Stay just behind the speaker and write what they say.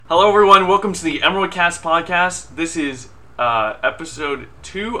Hello, everyone. Welcome to the Emerald Cast podcast. This is episode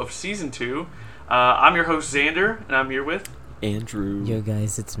 2 of season 2. I'm your host, Xander, and I'm here with Andrew. Yo,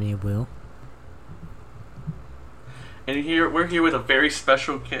 guys, it's me, Will. And we're here with a very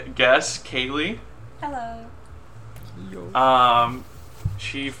special guest, Kaylee. Hello. Yo.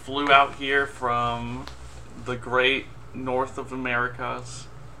 She flew out here from the great north of Americas.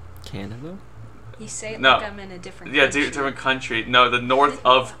 Canada? You say it No. like I'm in a different Yeah, country. different country. No, the north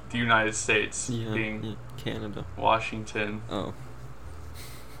of the United States, being Canada. Washington. Oh.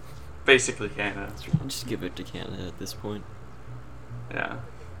 Basically Canada. I'll just give it to Canada at this point. Yeah.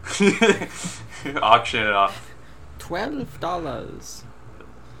 Auction it off. $12.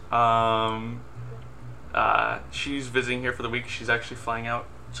 She's visiting here for the week. She's actually flying out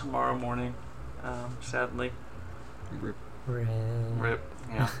tomorrow morning. Sadly. Rip. Rip.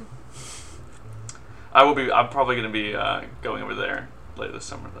 Yeah. I'm probably gonna be going over there later this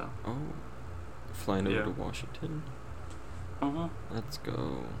summer though. Oh. Flying over Yeah. to Washington. Mhm. Let's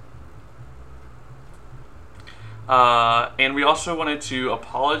go. And we also wanted to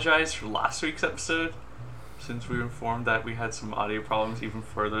apologize for last week's episode, since we were informed that we had some audio problems even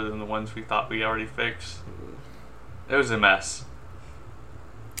further than the ones we thought we already fixed. It was a mess.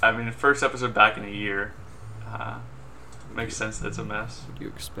 I mean, first episode back in a year. Makes sense that it's a mess. What do you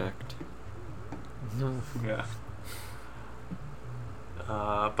expect? Yeah.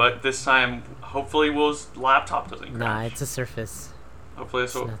 But this time, hopefully Will's laptop doesn't crash. Nah, it's a Surface. Hopefully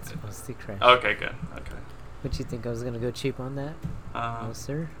this It's will... not supposed to crash. Okay, good. Okay. What you think I was gonna go cheap on that? No,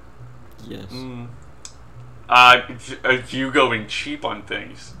 sir. Yes. Are you going cheap on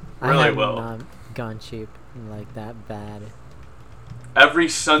things? Really I have well. not gone cheap like that bad. Every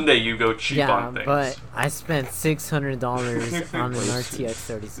Sunday you go cheap Yeah, on things. but I spent $600 on an RTX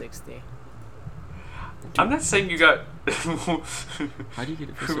 3060. I'm not saying you got... How do you get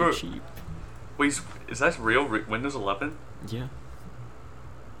it for so cheap? Wait, is that real? Windows 11? Yeah.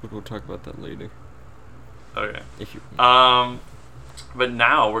 But we'll talk about that later. Okay. If you. But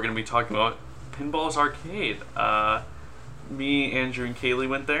now we're going to be talking about Pinball's Arcade. Me, Andrew, and Kaylee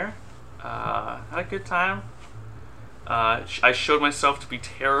went there. Had a good time. I showed myself to be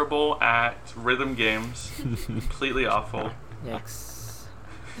terrible at rhythm games. Completely awful. Yikes.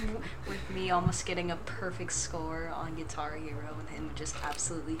 With me almost getting a perfect score on Guitar Hero and him just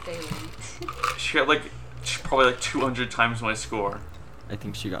absolutely failing. She got probably like 200 times my score. I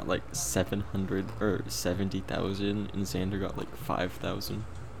think she got like 700 or 70,000, and Xander got like 5,000.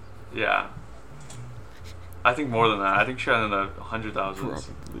 Yeah. I think more than that. I think she got in the 100,000s.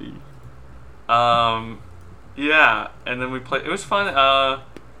 Probably. Yeah, and then we played. It was fun.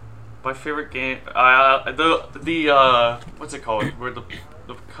 My favorite game. What's it called? Where the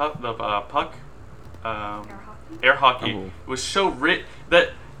puck. Air hockey. Oh. Was so rich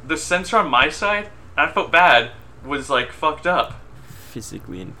that the sensor on my side, and I felt bad, was like fucked up.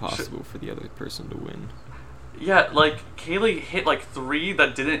 Physically impossible for the other person to win. Yeah, like Kaylee hit like 3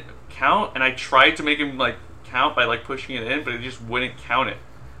 that didn't count, and I tried to make him like count by like pushing it in, but it just wouldn't count it.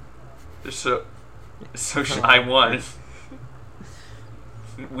 So I won.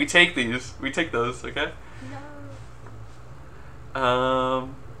 We take those, okay? No.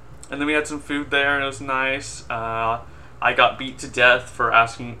 And then we had some food there, and it was nice. I got beat to death for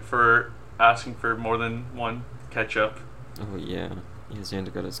asking for more than one ketchup. Oh yeah.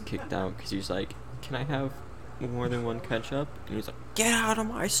 Xander got us kicked out because he was like, "Can I have more than one ketchup?" And he's like, "Get out of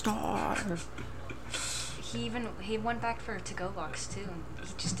my store!" He went back for a to-go box too, and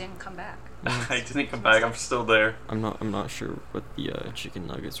he just didn't come back. I didn't come back. I'm still there. I'm not sure what the chicken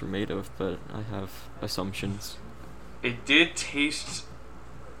nuggets were made of, but I have assumptions. It did taste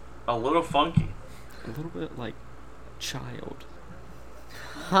a little funky. A little bit like child.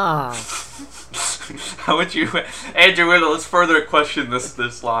 Ha! How would you, Andrew? Let's further question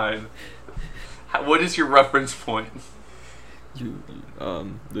this line. What is your reference point?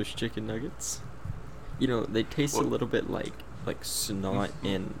 Those chicken nuggets. You know, they taste a little bit like snot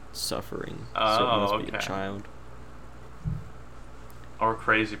and suffering. So it must be a okay. child. Or a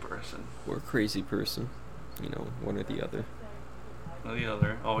crazy person. Or a crazy person. You know, one or the other. Or the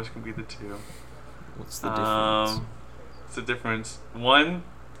other. Always can be the two. What's the difference? What's the difference? One,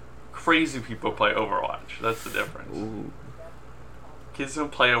 crazy people play Overwatch. That's the difference. Ooh. Kids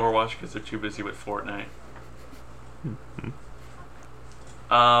don't play Overwatch because they're too busy with Fortnite.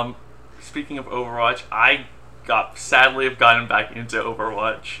 Speaking of Overwatch, I sadly have gotten back into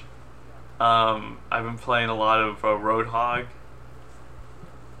Overwatch. I've been playing a lot of Roadhog,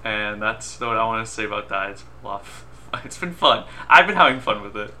 and that's what I want to say about that. It's a lot of It's been fun. I've been having fun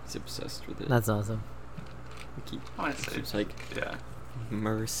with it. He's obsessed with it. That's awesome. He I want to say, keeps like yeah.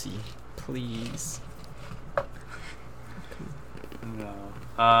 Mercy, please. No.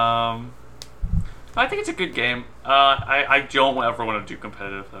 I think it's a good game. I don't ever want to do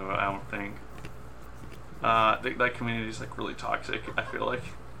competitive though. I don't think. That community is like really toxic. I feel like.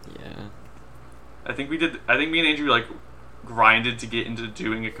 Yeah. I think me and Andrew like grinded to get into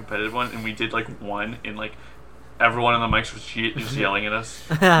doing a competitive one, and we did like one, and like everyone on the mics was just yelling at us,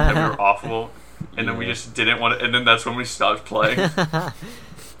 and we were awful, and then we just didn't want to, and then that's when we stopped playing.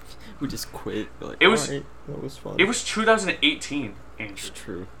 We just quit. Like, It was- "Alright, that was fun." It was 2018, Andrew. It's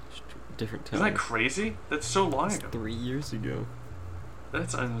true. It's true. Different time. Isn't that crazy? That's so long It's ago. 3 years ago.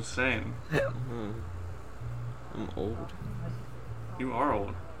 That's insane. I'm old. You are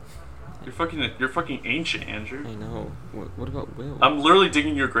old. You're fucking ancient, Andrew. I know. What about Will? I'm literally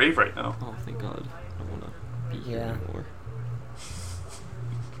digging your grave right now. Oh, thank God. I don't want to be here Yeah. anymore.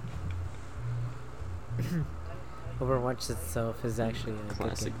 Overwatch itself is actually a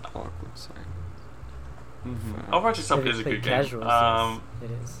Classic good game. awkward side. Mm-hmm. Overwatch itself If you is a play good game. casuals, yes,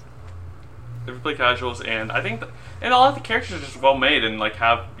 it is. If you play casuals, and I think and a lot of the characters are just well made and like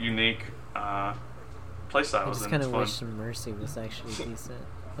have unique I playstyles. just And kind it's of fun. wish Mercy was actually decent,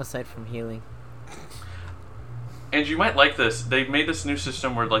 aside from healing. And you might like this. They've made this new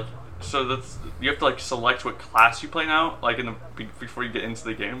system where like, so that's you have to like select what class you play now, like in the before you get into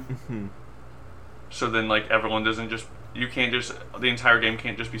the game. Mhm. So then like everyone doesn't just the entire game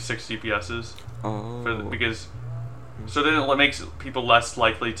can't just be 6 DPSs Oh. because so then it makes people less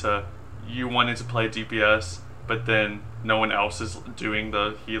likely to you wanted to play DPS, but then no one else is doing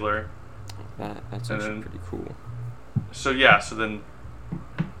the healer. That's and actually then- pretty cool. So yeah, so then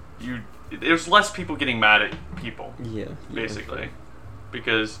there's less people getting mad at people. Yeah. Basically,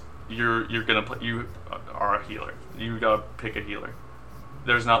 because you are a healer. You gotta pick a healer.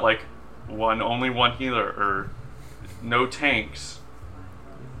 There's not like only one healer or no tanks.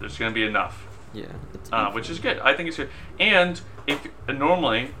 There's gonna be enough, Yeah. which is good. I think it's good. And if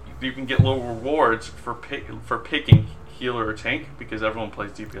normally you can get little rewards for picking healer or tank because everyone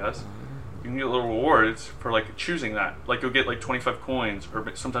plays DPS. You can get little rewards for like choosing that. Like you'll get like 25 coins or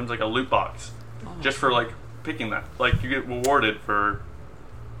sometimes like a loot box just for like picking that. Like you get rewarded for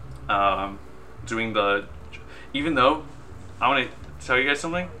doing the. Even though I want to tell you guys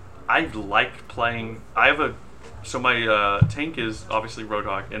something, I like playing. So my tank is obviously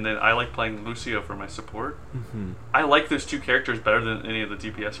Roadhog, and then I like playing Lucio for my support. Mm-hmm. I like those two characters better than any of the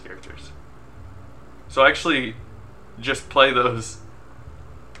DPS characters. So I actually just play those.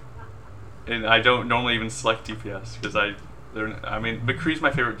 And I don't normally even select DPS because McCree's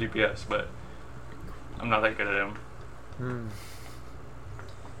my favorite DPS, but I'm not that good at him. Hmm.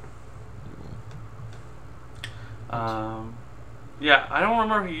 Yeah, I don't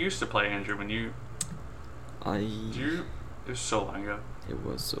remember who you used to play, Andrew. It was so long ago. It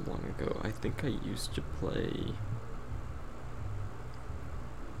was so long ago. I think I used to play.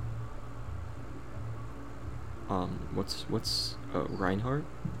 What's Reinhardt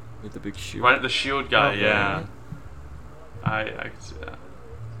with the big shield? Right, the shield guy, Oh, yeah. right. I can see that.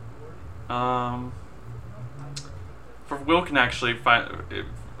 For Will can actually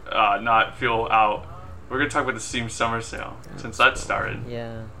not feel out. We're gonna talk about the Steam Summer Sale since that started.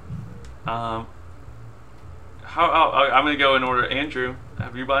 Yeah. I'm gonna go in order. Andrew,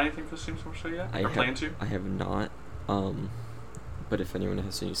 have you bought anything for the Steam Summer Sale yet? Or plan to? I have not. But if anyone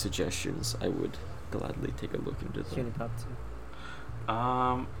has any suggestions, I would gladly take a look into them. Unipop 2.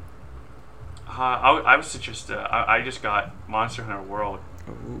 I would suggest. I just got Monster Hunter World.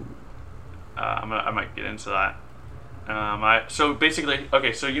 Oh. I might get into that. So basically,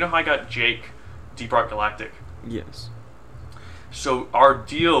 okay. So you know how I got Jake, Deep Rock Galactic. Yes. So our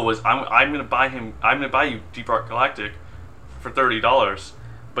deal was I'm gonna buy you Deep Rock Galactic for $30,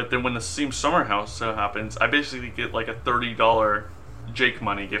 but then when the Steam Summer House happens, I basically get like a $30 Jake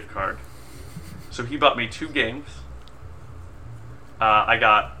money gift card. So he bought me 2 games. I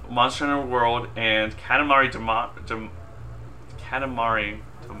got Monster Hunter World and Katamari Democracy.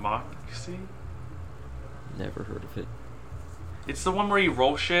 Never heard of it. It's the one where you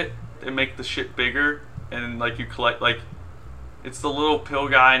roll shit and make the shit bigger, and like you collect like. It's the little pill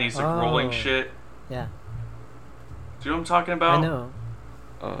guy, and he's like rolling Oh. shit. Yeah. Do you know what I'm talking about? I know.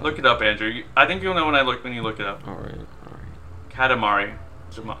 Look it up, Andrew. I think you'll know when you look it up. All right. Katamari.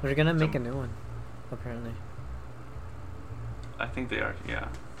 We're gonna make a new one, apparently. I think they are. Yeah.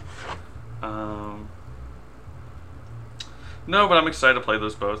 No, but I'm excited to play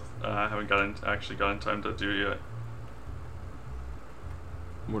those both. I haven't gotten time to do it yet.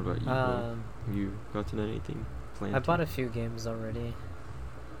 What about you? Have you gotten anything planned? I bought a few games already.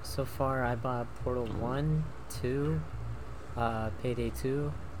 So far, I bought Portal 1, 2, Payday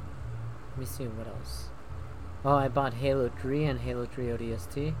 2. Let me see what else. Oh, I bought Halo 3 and Halo 3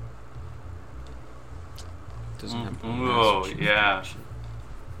 ODST. Doesn't have the Oh, Master Chief yeah. Collection.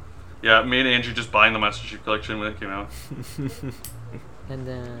 Yeah, me and Andrew just buying the Master Chief Collection when it came out. And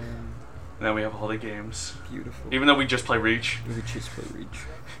then... And then we have all the games. Beautiful. Even though we just play Reach. We just play Reach.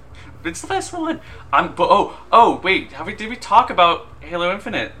 It's the best one. Wait, did we talk about Halo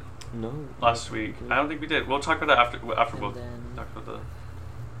Infinite No. last week? I don't think we did. We'll talk about that after And we'll then- talk about the...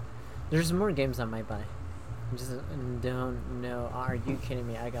 There's more games I might buy. I just don't know. Are you kidding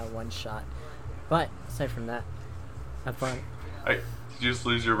me? I got one shot. But aside from that, I bought. Did you just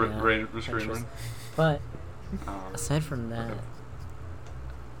lose your screen interest. run? But Oh. aside from that, Okay.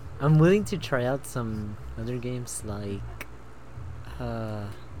 I'm willing to try out some other games like, not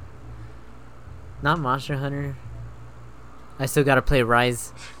Monster Hunter. I still gotta play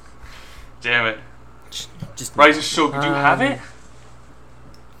Rise. Damn it. Just Rise is so good. Do you have it?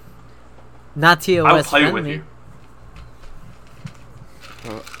 Not TOS I will play it friendly. with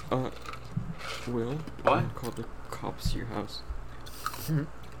you. Will? What? Call the cops to your house.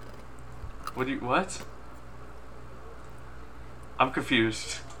 What? I'm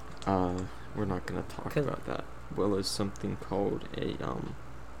confused. We're not gonna talk 'Cause- about that. Will is something called a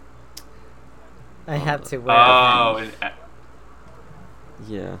I have to wear. Oh,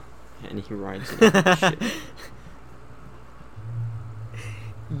 yeah, and he rides it.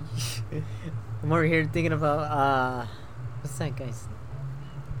 And shit. I'm over here thinking about what's that guy's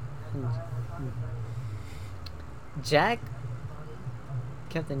Jack?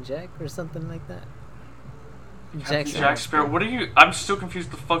 Captain Jack or something like that? Jack Sparrow. What are you? I'm still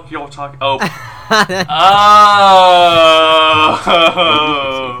confused. The fuck y'all talking? Oh.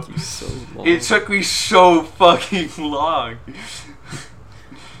 It took you so long. It took me so fucking long.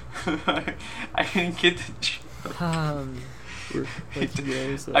 I didn't get the joke. We're, like, you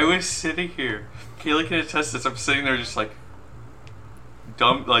guys, I was sitting here. Kaylee can attest this. I'm sitting there just like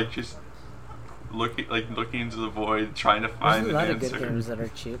dumb, like just looking into the void, trying to find There's a an lot of answer. good games that are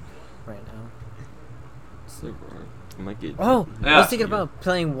cheap right now. So wrong. I might get. Oh, I Yeah. was thinking about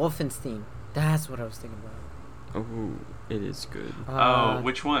playing Wolfenstein. That's what I was thinking about. Oh, it is good. Oh,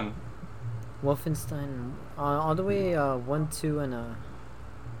 which one? Wolfenstein, all the way 1, 2, and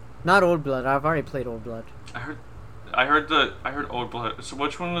not Old Blood. I've already played Old Blood. I heard Old Blood. So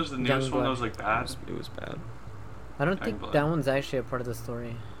which one was the newest one that was like bad? It was bad. I don't Young think Blood. that one's actually a part of the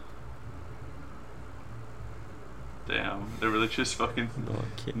story. Damn, they really just fucking No,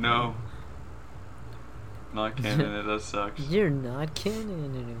 I can't. no. Not canon. That sucks. You're not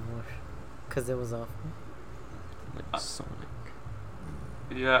canon anymore. Because it was awful. Like Sonic.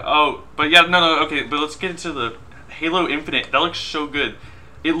 Yeah. Oh, but yeah. No. Okay, but let's get into the Halo Infinite. That looks so good.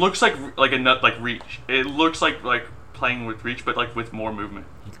 It looks like Reach. It looks like playing with Reach, but like with more movement.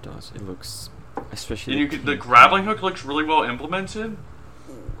 It does. It looks, especially. And the grappling hook looks really well implemented.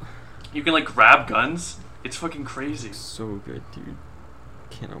 You can like grab guns. It's fucking crazy. So good, dude.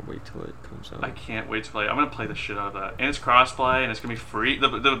 Cannot wait till it comes out. I can't wait to play. I'm gonna play the shit out of that. And it's crossplay, and it's gonna be free. The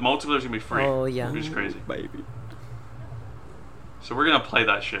multiplayer's gonna be free. Oh, yeah. Which is crazy. Baby. So we're gonna play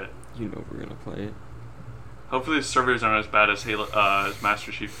that shit. You know we're gonna play it. Hopefully the servers aren't as bad as Halo, as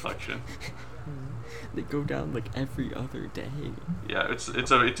Master Chief Collection. They go down like every other day. Yeah, it's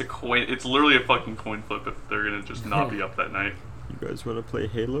a coin. It's literally a fucking coin flip if they're gonna just not be up that night. You guys wanna play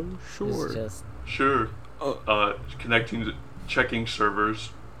Halo? Sure. It's just Sure. Checking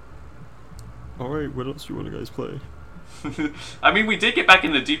servers. Alright, what else you wanna guys play? I mean, we did get back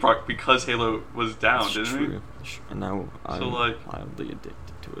into Deep Rock because Halo was down, It's didn't true. And now I'm So, like- wildly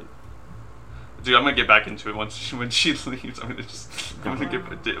addicted to it. we? Dude, I'm gonna get back into it when she leaves. I'm gonna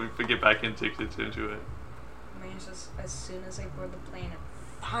get back into it. I mean, it's just as soon as I board the plane,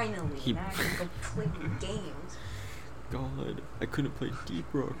 finally, now I can go play the games. God, I couldn't play Deep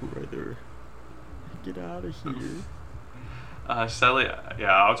Rock weather. Get out of here. Sadly,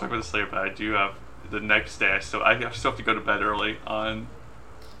 yeah, I'll talk about this later. But I do have the next day. I still have to go to bed early on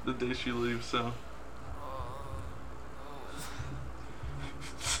the day she leaves. So.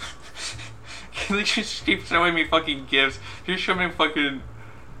 They just keep showing me fucking gifts. She's showing me fucking.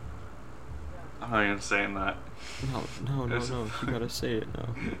 I'm not even saying that. No, you gotta say it now.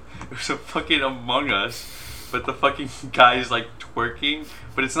 It was a fucking Among Us, but the fucking guy's like twerking,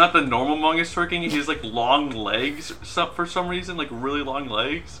 but it's not the normal Among Us twerking. He has like long legs for some reason, like really long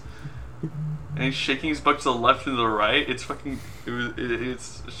legs, and he's shaking his butt to the left and to the right. It's fucking.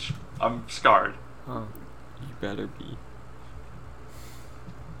 I'm scarred. oh. You better be.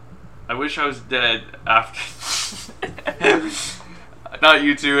 I wish I was dead after. Not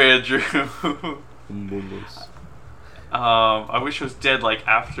you too, Andrew. Among Us. I wish it was dead like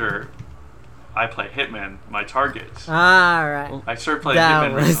after I play Hitman, my targets. Alright. I started playing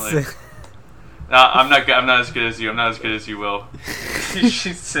That Hitman was recently. I'm not as good as you. I'm not as good as you, Will.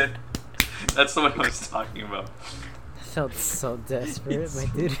 She said, "That's the one I was talking about." I felt so desperate, my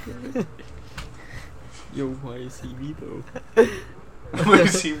dude. Yo, why is he me though? Why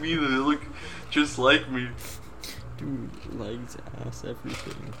is he me? They look just like me. Dude, legs, ass,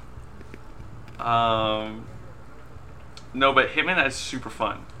 everything. No, but Hitman is super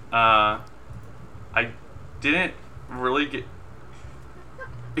fun. I didn't really get.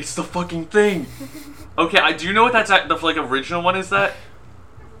 It's the fucking thing. Okay, I do know what that's the like original one is. That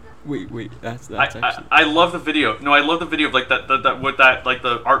Wait, that's actually. I love the video. No, I love the video of like that what that like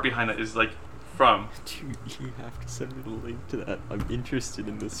the art behind it is like from. Dude, you have to send me the link to that. I'm interested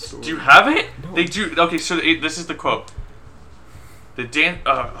in this story. Do you have it? No. They do. Okay, so this is the quote. The dance.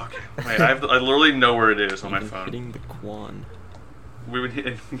 Oh, okay. Wait, I literally know where it is on my phone. Hitting the Quan. We would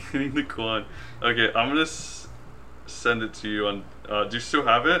hitting the quad. Okay, I'm gonna send it to you on. Do you still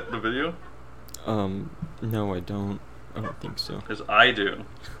have it? The video? No, I don't. I don't think so. Because I do.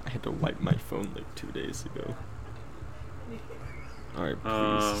 I had to wipe my phone like 2 days ago. Alright,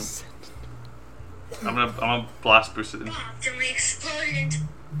 please. I'm gonna blast boost it in. Dropped and we exploded into.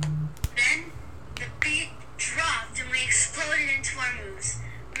 Then the beat dropped and we exploded into our moves.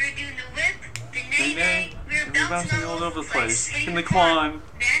 We were doing the whip, the nay nay. We were bouncing all over the place. Hitting the quan.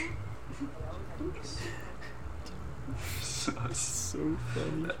 Then It's so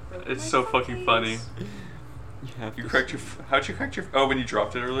funny. It's so fucking funny. You have You to cracked your. How'd you crack your? Oh, when you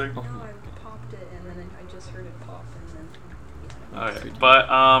dropped it earlier. Oh No, my I popped it and then I just heard it pop and then. Okay. But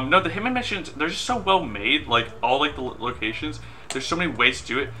no, the Hitman missions, they're just so well made. Like all like the locations, there's so many ways to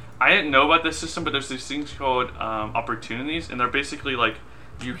do it. I didn't know about this system, but there's these things called opportunities, and they're basically like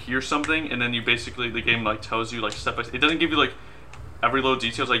you hear something, and then you basically the game like tells you like step by step. It doesn't give you like every little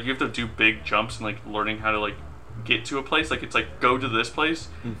details. Like you have to do big jumps and like learning how to like get to a place. Like it's like go to this place,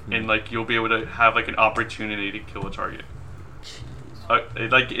 and like you'll be able to have like an opportunity to kill a target.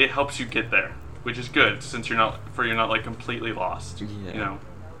 It helps you get there, which is good since you're not like completely lost. Yeah. You know.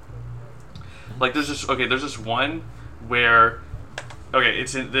 Like there's this one where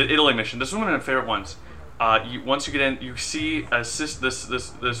it's in the Italy mission. This is one of my favorite ones. Once you get in, you see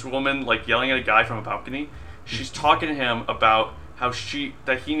this woman like yelling at a guy from a balcony. She's talking to him about how he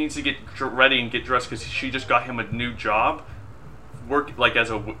needs to get ready and get dressed because she just got him a new job, work like as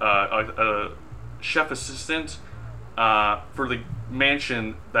a chef assistant for the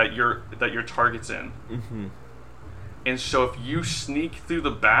mansion that your target's in. Mm-hmm. And so if you sneak through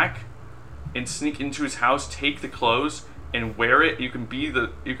the back and sneak into his house, take the clothes and wear it, you can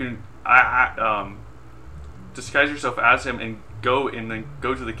disguise yourself as him and go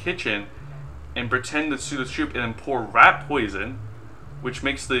to the kitchen and pretend to the soup and then pour rat poison, which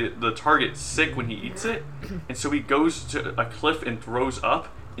makes the target sick when he eats it. And so he goes to a cliff and throws up,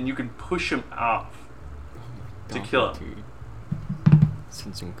 and you can push him off to kill him. Dude.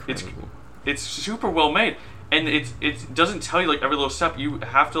 Sounds incredible. It's super well made, and it doesn't tell you like every little step. You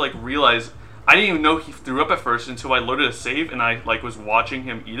have to like realize. I didn't even know he threw up at first until I loaded a save and I like was watching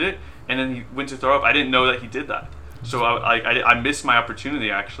him eat it, and then he went to throw up. I didn't know that he did that, so I missed my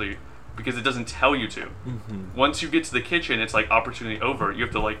opportunity actually because it doesn't tell you to. Mm-hmm. Once you get to the kitchen, it's like opportunity over. You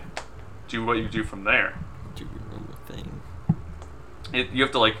have to like do what you do from there. Do your normal thing. You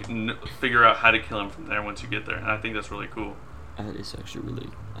have to like figure out how to kill him from there once you get there, and I think that's really cool. That is actually really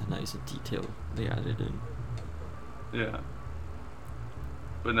a nice detail they added in. Yeah.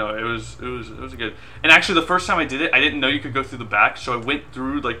 But no, it was good. And actually, the first time I did it, I didn't know you could go through the back, so I went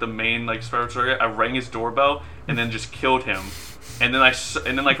through like the main like spiral target. I rang his doorbell and then just killed him. And then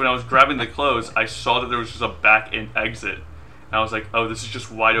like when I was grabbing the clothes, I saw that there was just a back end exit. And I was like, oh, this is just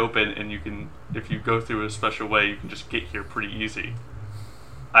wide open, and you can, if you go through a special way, you can just get here pretty easy.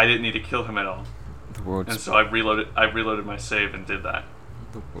 I didn't need to kill him at all. And so I reloaded my save and did that.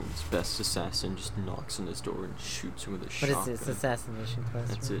 The world's best assassin just knocks on his door and shoots him with a What shotgun. is this? Assassination quest?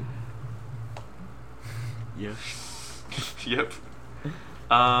 That's it. Yeah. Yep.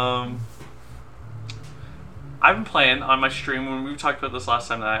 I've been playing on my stream. When we talked about this last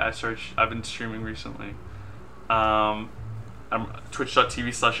time, that I've been streaming recently. I'm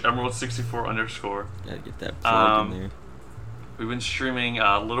twitch.tv/emerald64_. Gotta get that plug in there. We've been streaming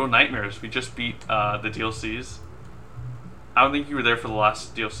Little Nightmares. We just beat the DLCs. I don't think you were there for the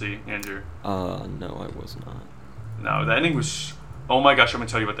last DLC, Andrew. No, I was not. No, the ending was... Oh my gosh, I'm going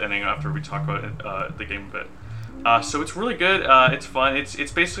to tell you about the ending after we talk about the game a bit. So it's really good. It's fun.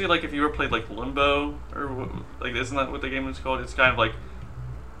 It's basically like if you ever played like Limbo, or like isn't that what the game is called? It's kind of like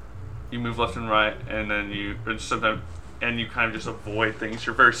you move left and right, and then or sometimes and you kind of just avoid things.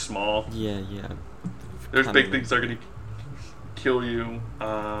 You're very small. Yeah. There's Kinda big like- things that are gonna kill you.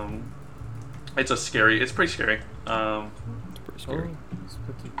 It's pretty scary. It's pretty scary. Oh,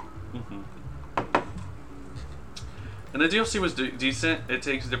 spooky. Mhm. And the DLC was decent. It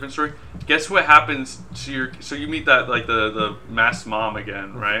takes a different story. Guess what happens to your? So you meet that like the masked mom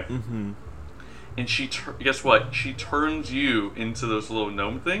again, right? Mm-hmm. And guess what? She turns you into those little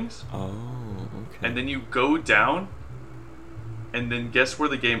gnome things, Oh, okay. and then you go down. And then guess where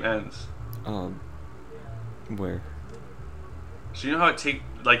the game ends? Where? So you know how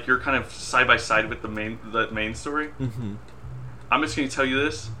you're kind of side by side with the main story. Mm-hmm. I'm just gonna tell you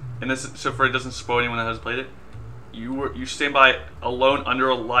this, and this so for it doesn't spoil anyone that hasn't played it. You stand by alone under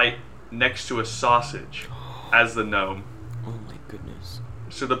a light next to a sausage, as the gnome. Oh my goodness.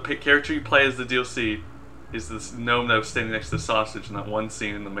 So the character you play as the DLC is this gnome that was standing next to the sausage in that one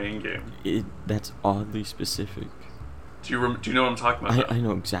scene in the main game. That's oddly specific. Do you know what I'm talking about? I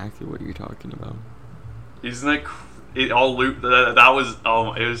know exactly what you're talking about. Isn't that it all loop? That was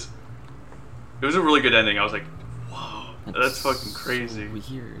it was a really good ending. I was like, whoa, that's fucking crazy.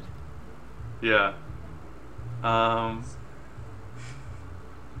 So weird. Yeah.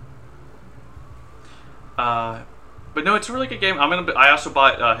 But no, it's a really good game. I also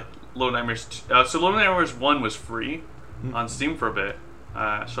bought Little Nightmares. So Little Nightmares 1 was free on Steam for a bit.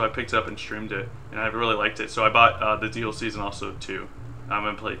 So I picked it up and streamed it, and I really liked it. So I bought the DLCs and also 2. I'm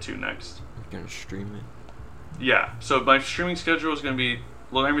gonna play 2 next. You're gonna stream it. Yeah. So my streaming schedule is gonna be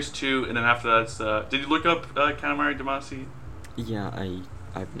Little Nightmares 2, and then after that's. Did you look up Katamari Damacy? Yeah,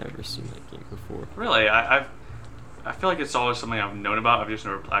 I've never seen that game before. Really, I feel like it's always something I've known about. I've just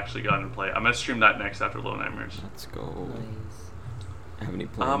never actually gotten to play it. I'm gonna stream that next after Little Nightmares. Let's go. Nice. Have any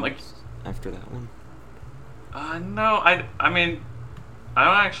plans after that one? No, I mean, I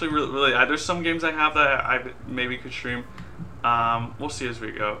don't actually really. There's some games I have that I maybe could stream. We'll see as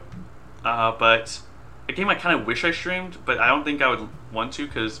we go. But a game I kind of wish I streamed, but I don't think I would want to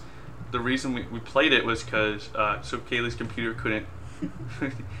because the reason we played it was because so Kaylee's computer couldn't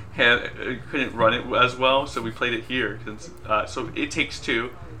couldn't run it as well, so we played it here. So It Takes Two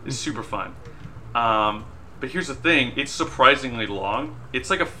is super fun. But here's the thing, it's surprisingly long. It's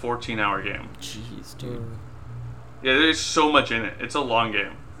like a 14-hour game. Jeez, dude. Yeah, there's so much in it. It's a long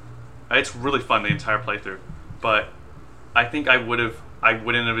game. It's really fun the entire playthrough. But I think I wouldn't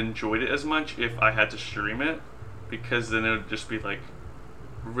have enjoyed it as much if I had to stream it, because then it would just be like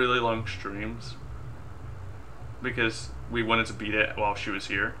really long streams. Because we wanted to beat it while she was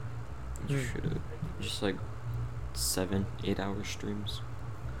here. You should have just like 7-8 hour streams.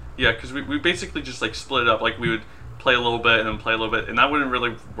 Yeah, because we basically just like split it up. Like we would play a little bit and then play a little bit, and that wouldn't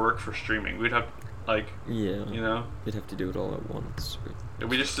really work for streaming. We'd have like, Yeah. you know, You'd have to do it all at once.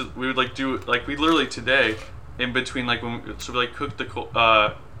 we would like do like we literally today in between like when we like cooked the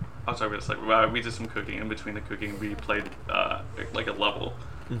I'll talk about this like we did some cooking. In between the cooking we played like a level.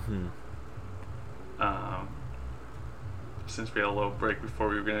 Mm-hmm. Since we had a little break before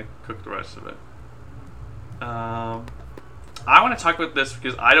we were gonna cook the rest of it. I want to talk about this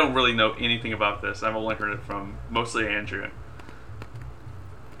because I don't really know anything about this. I've only heard it from mostly Andrew.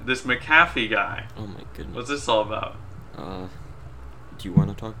 This McAfee guy. Oh my goodness. What's this all about? Do you want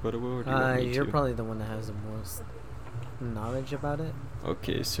to talk about it, Will, or do you want me You're to? probably the one that has the most knowledge about it.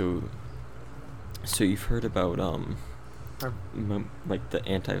 Okay, so you've heard about Or like the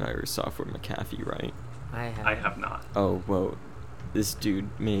antivirus software McAfee, right? I have not. Oh, well, this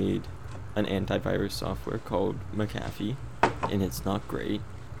dude made an antivirus software called McAfee, and it's not great,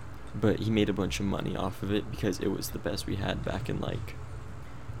 but he made a bunch of money off of it because it was the best we had back in like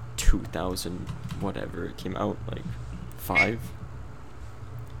 2000 whatever it came out, like 5.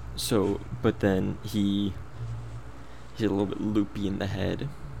 So, but then he's a little bit loopy in the head.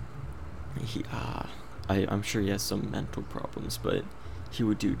 I'm sure he has some mental problems, but he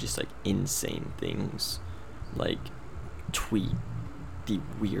would do just like insane things, like tweet the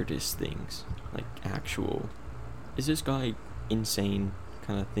weirdest things, like actual, is this guy insane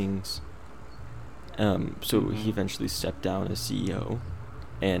kind of things. So he eventually stepped down as CEO,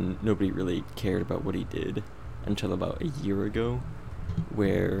 and nobody really cared about what he did until about a year ago,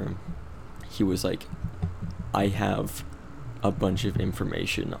 where he was like, I have a bunch of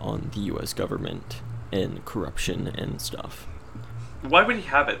information on the US government and corruption and stuff. Why would he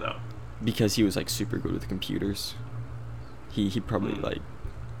have it though? Because he was like super good with computers. He probably like,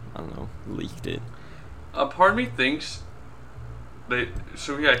 I don't know, leaked it. A part of me thinks that.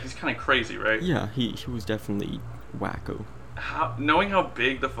 So yeah, he's kind of crazy, right? Yeah, he was definitely wacko. Knowing how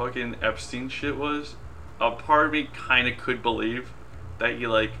big the fucking Epstein shit was, a part of me kind of could believe that he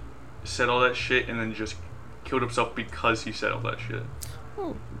like said all that shit and then just killed himself because he said all that shit.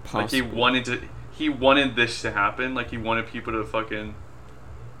 Oh, Like he wanted this to happen. Like he wanted people to fucking.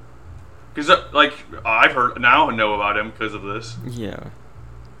 Because like I've heard now know about him because of this. Yeah.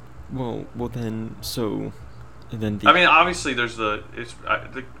 Well then so, and then the. I mean, obviously there's the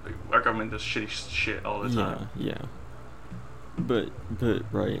our government does shitty shit all the time. Yeah. But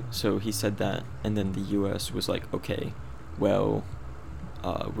right. So he said that, and then the U.S. was like, okay, well,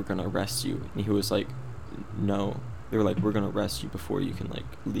 we're gonna arrest you, and he was like, no. They were like, we're gonna arrest you before you can like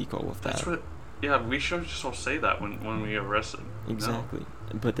leak all of that. That's what. Yeah, we should just all say that when we arrest him. Exactly.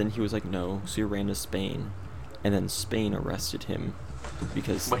 No. But then he was like, no. So he ran to Spain, and then Spain arrested him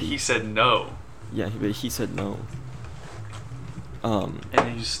because. But he said no. Yeah, but he said no.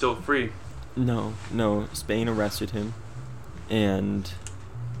 And he's still free. No. Spain arrested him, and,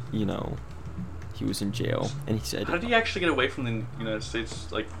 you know, he was in jail, and he said. How did he actually get away from the United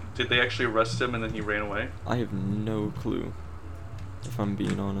States? Like, did they actually arrest him and then he ran away? I have no clue, if I'm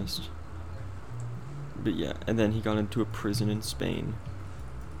being honest. But yeah, and then he got into a prison in Spain,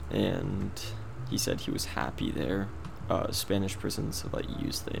 and he said he was happy there. Spanish prisons let you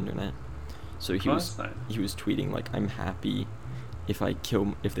use the internet, so he was tweeting like, "I'm happy. If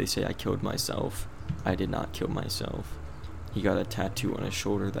they say I killed myself, I did not kill myself." He got a tattoo on his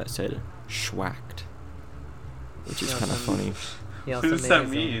shoulder that said "schwacked," which is kind of funny. He also What does made that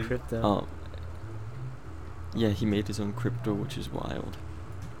his mean? own crypto. Yeah, he made his own crypto, which is wild.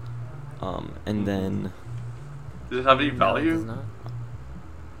 And then Does it have any No, it value? does not.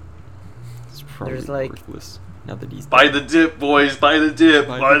 it's probably There's, like- worthless now that he's Buy dead. the dip, boys. Buy the dip.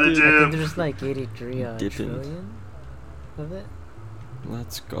 Buy Buy the the dip. I think dip. there's like 83 Dipping. trillion of it.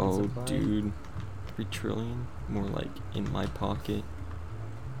 Let's go, supply. dude. 3 trillion? More like in my pocket.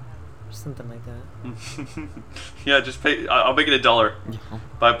 Or something like that. Yeah, just pay. I'll make it $1. Yeah.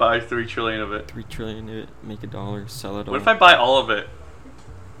 Buy 3 trillion of it. 3 trillion of it, make $1, sell it all. What if I buy all of it?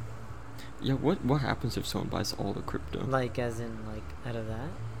 Yeah, what happens if someone buys all the crypto? Like, as in, like, out of that?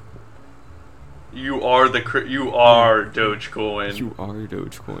 You are Dogecoin. You are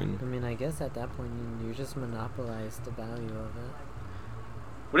Dogecoin. I mean, I guess at that point you just monopolize the value of it.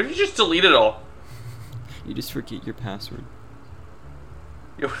 What if you just delete it all? You just forget your password.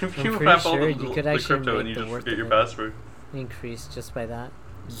 Yeah, what if I'm you pretty have all sure the, you could the actually crypto and make you the just worth forget of your it password? increase just by that.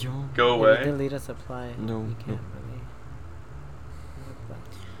 Yo. Go If away. you delete a supply, No, you can't no.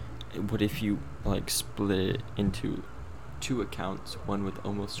 really. What if you like split it into 2 accounts, one with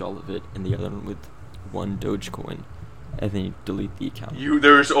almost all of it, and the other one with 1 Dogecoin, and then you delete the account?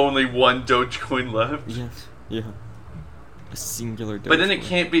 There's only 1 Dogecoin left. Yes. Yeah. A singular Dogecoin. But then it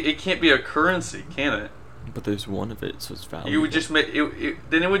can't be a currency, can it? But there's one of it, so it's valuable. You would just make it.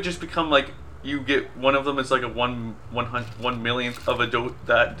 Then it would just become like you get one of them is like a 1/100,000th of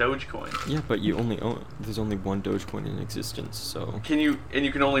that Dogecoin. Yeah, but you only own. There's only 1 Dogecoin in existence, so. You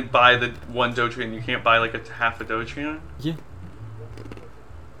can only buy the 1 Dogecoin. You can't buy like half a Dogecoin. Yeah.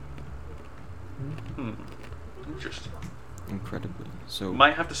 Interesting. Incredibly. So.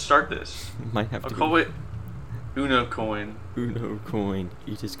 Might have to start this. Might have I'll to. call it Uno Coin. Uno coin.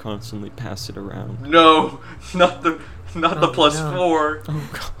 You just constantly pass it around. No, not the Oh, +4. Oh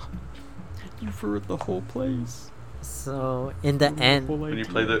god. You ruined the whole place. So in the end, When you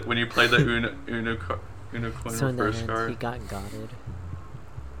play the Uno Coin so in the reverse end, card. he got godded.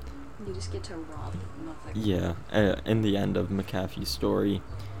 You just get to rob nothing. Yeah. In the end of McAfee's story,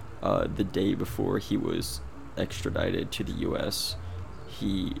 the day before he was extradited to the U.S.,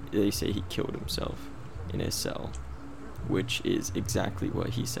 they say he killed himself in his cell, which is exactly what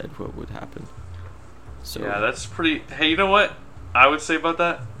he said what would happen. So Yeah, that's pretty. Hey, you know what I would say about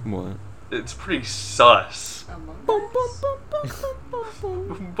that? what? It's pretty sus. Among Boom, Us.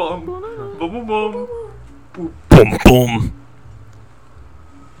 Boom, boom, boom, boom, boom. Boom boom.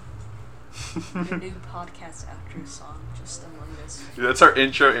 The new podcast outro song, just Among Us. That's our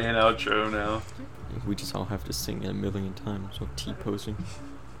intro and outro now. We just all have to sing it a million times. So T-posing.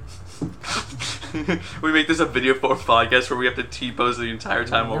 We make this a video for podcast where we have to T-pose the entire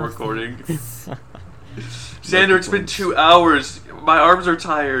time while recording. Xander, it's been 2 hours. My arms are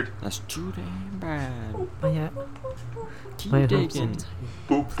tired. That's too damn bad. Keep My arms are digging. tired.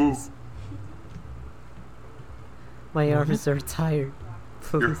 Boop boop. My arms are tired.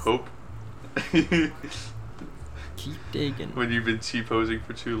 Your Please. hope. Keep digging. When you've been T-posing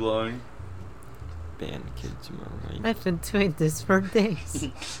for too long. Band kids, am I right? I've been doing this for days.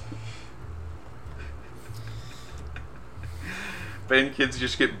 Band kids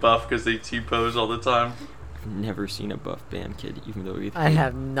just get buff because they T-pose all the time. I've never seen a buff band kid, even though I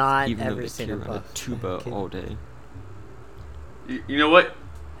have not even though ever they seen carry a around buff tuba kid. all day. You know what?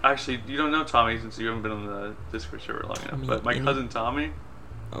 Actually, you don't know Tommy since you haven't been on the Discord server long enough. Tommy But my any- cousin Tommy,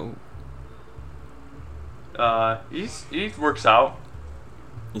 Oh, he works out,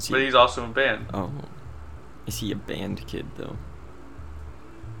 is he? but he's also in band. Oh, is he a band kid though?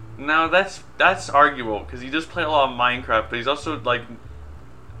 Now that's arguable because he does play a lot of Minecraft, but he's also like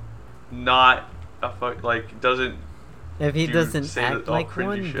not doesn't. If he do doesn't say act all like cringy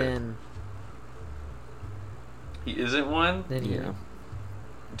one, shit. then He isn't one. Yeah,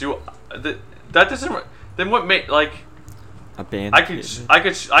 That doesn't. Then what make like a band I kid. I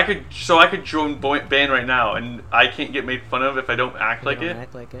could join band right now and I can't get made fun of if I don't act you like don't it.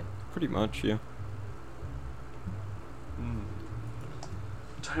 act like it. Pretty much, yeah.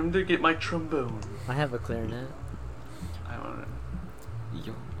 Time to get my trombone. I have a clarinet. I want it.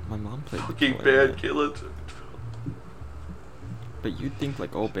 Yo, my mom played the Fucking clarinet. band killer. But you'd think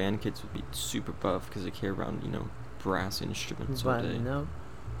like all band kids would be super buff because they carry around, brass instruments all But day. no.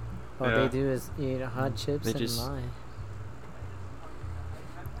 All Yeah. they do is eat hot chips They and just- lie.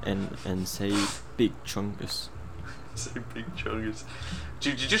 And say big chungus. Say Big Chungus.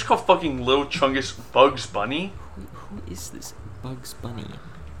 Dude, you just call fucking Little Chungus Bugs Bunny? Who is this Bugs Bunny?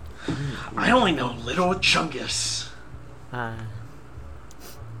 I only know Little Chungus.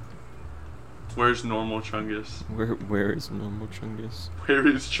 Where's normal Chungus? Where is normal chungus? Where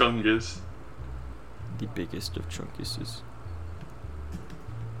is Chungus? The biggest of chunguses.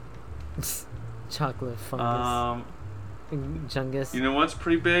 Chocolate fungus. Chungus. You know what's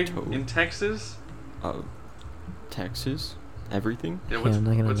pretty big Toad. in Texas? Texas? Everything? Yeah, Okay, I'm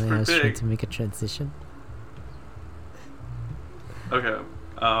not gonna what's lie, I was pretty trying big? to make a transition. Okay.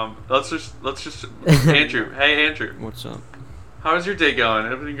 Let's just Andrew. Hey Andrew. What's up? How's your day going?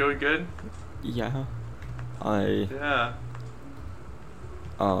 Everything going good? Yeah. I Yeah.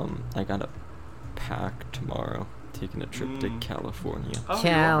 I gotta pack tomorrow. Taking a trip to California. Oh, you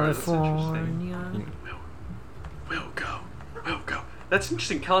are. That's interesting. California. We'll go. We'll go. That's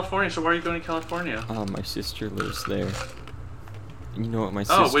interesting. California. So why are you going to California? My sister lives there. And you know what my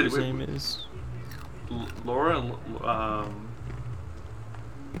Oh, sister's wait. name is? Laura.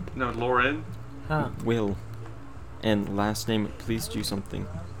 No, Lauren. Huh. Will. And last name, please do something.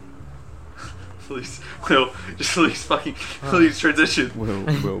 Please, Will. Just please transition.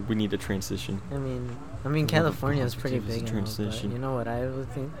 Will, we need a transition. I mean, California is pretty Positive big, and all, but transition. you know what I would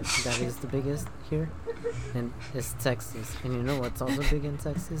think that is the biggest here, and it's Texas. And you know what's also big in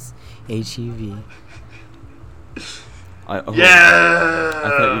Texas? HEV. Yeah. I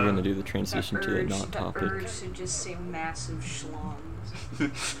thought you were gonna do the transition to the urge, not the topic. urge to just say massive schlongs.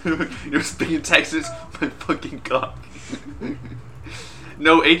 You're speaking in Texas, my fucking cock.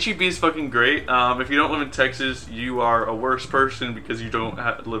 No, HEB is fucking great. If you don't live in Texas, you are a worse person because you don't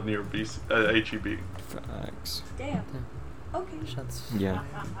live near HEB. Facts. Damn. Okay. Shots. Yeah.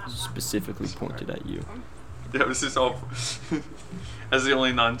 Specifically pointed at you. Yeah, this is all. As the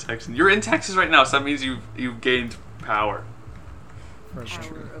only non-Texan, you're in Texas right now, so that means you've gained power. For sure.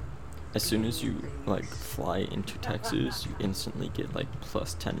 Power of- As soon as you fly into Texas, you instantly get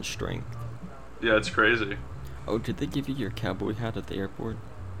plus 10 strength. Yeah, it's crazy. Oh, did they give you your cowboy hat at the airport?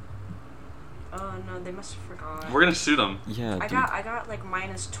 Oh no, they must have forgot. We're gonna sue them. Yeah, I dude. got like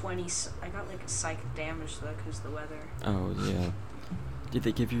 -20. I got like psychic damage though because of the weather. Oh yeah. Did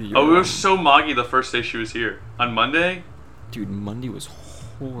they give you your? Oh, it was so moggy the first day she was here. On Monday, Dude, Monday was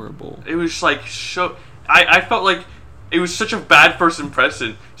horrible. it was like so. I felt like it was such a bad first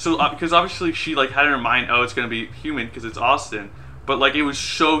impression. So because obviously she had in her mind, oh, it's gonna be humid because it's Austin. But it was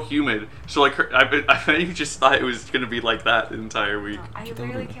so humid. So I bet you just thought it was gonna be like that the entire week. No, I Dude, that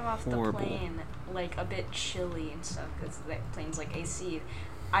literally would've came off horrible. the plane a bit chilly and stuff because the plane's AC.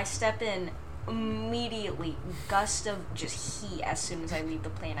 I step in immediately, gust of just heat as soon as I leave the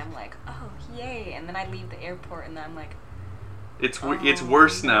plane. I'm like, oh yay! And then I leave the airport and then I'm like, It's oh, it's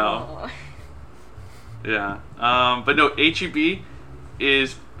worse no. now. Yeah. But no, HEB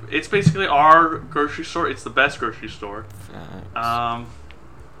it's basically our grocery store. It's the best grocery store. Facts.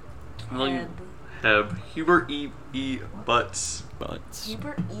 Heb. Hubert E. Butts. Butts.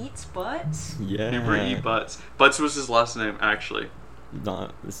 Hubert eats butts. Yeah. Hubert E. Butts. Butts was his last name, actually.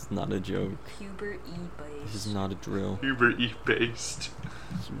 This is not a joke. Hubert E. This Base. is not a drill. Hubert E. Based.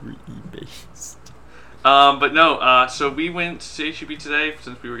 Hubert E. based. But no, so we went to HEB today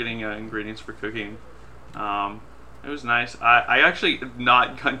since we were getting ingredients for cooking. It was nice. I actually have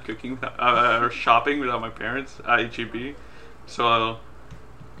not gone cooking or shopping without my parents at HEB. So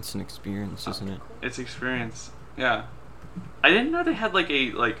It's an experience, isn't it? it's experience. Yeah. I didn't know they had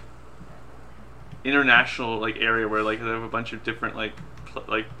a international area where they have a bunch of different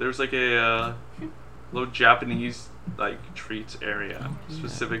there's a little Japanese like treats area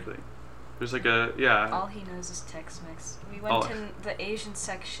specifically. There's like a All he knows is Tex-Mex. We went Oh. in the Asian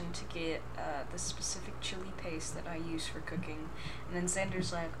section to get the specific chili paste that I use for cooking, and then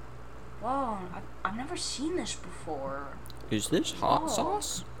Xander's like, "Whoa, I've never seen this before. Is this hot Oh.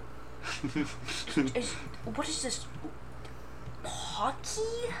 sauce? What is this?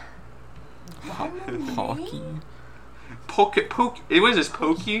 Hockey? Hockey? What is this?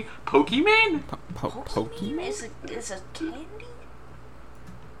 Pokemon? Pokemon? Is a candy?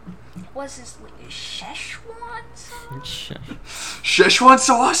 What's this? Szechuan sauce? Szechuan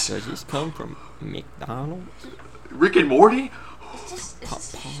sauce? Does this come from McDonald's? Rick and Morty? Is this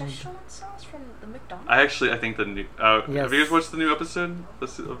Szechuan sauce from the McDonald's? I think the new. Have you guys watched the new episode?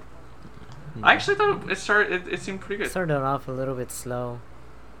 I actually thought it seemed pretty good. Started off a little bit slow.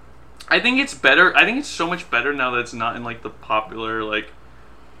 I think it's better. I think it's so much better now that it's not in like the popular like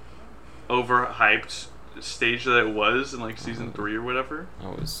overhyped stage that it was in like season 3 or whatever.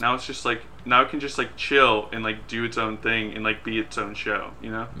 Now it's just like now it can just like chill and like do its own thing and like be its own show,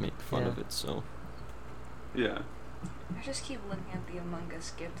 you know? Make fun of it, so. Yeah. I just keep looking at the Among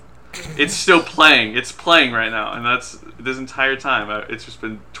Us gift. It's still playing. It's playing right now, and that's this entire time. It's just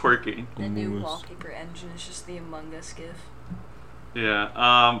been twerking. The new wallpaper engine is just the Among Us gif. Yeah.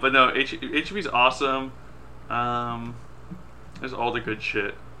 But no, HEB's awesome. There's all the good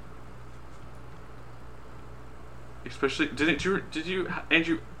shit. Especially, did you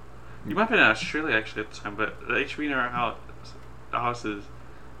Andrew? You might have been in Australia actually at the time, but the HEB in our houses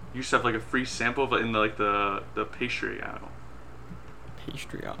used to have like a free sample of it in the pastry aisle.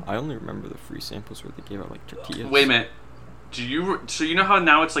 Pastry aisle. I only remember the free samples where they gave out like tortillas. Wait a minute. So you know how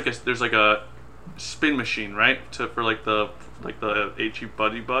now it's like there's like a spin machine, right? For like the HEB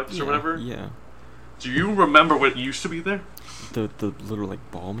Buddy Bucks or whatever. Yeah. Do you remember what used to be there? The little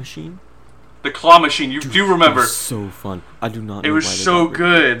like ball machine. The claw machine. You do remember? It was so fun. I do not. It know was why they so got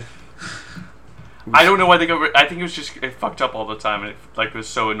rid of it. good. I don't know why they got rid. I think it was just it fucked up all the time, and it was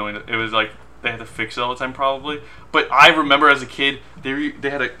so annoying. It was like they had to fix it all the time, probably. But I remember as a kid, they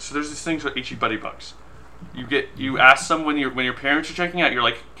had so there's this thing called HE Buddy Bucks. You ask them when your parents are checking out. You're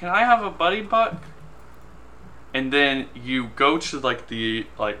like, can I have a Buddy Buck? And then you go to like the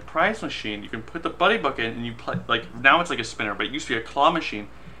prize machine. You can put the Buddy Buck in, and you play now it's like a spinner, but it used to be a claw machine.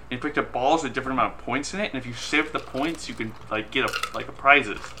 And you picked up balls with a different amount of points in it, and if you save the points, you can get a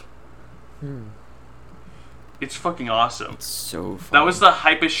prizes. It's fucking awesome. It's so fun. That was the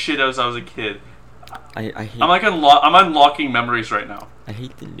hypest shit as I was a kid. I hate. I'm unlocking memories right now. I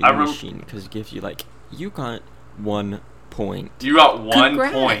hate the new machine because it gives you you got 1 point. You got 1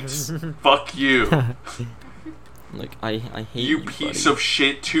 Congrats. point. Fuck you. I hate You you, piece buddy. of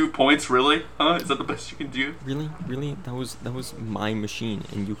shit. 2 points, really? Huh? Is that the best you can do? Really? That was my machine,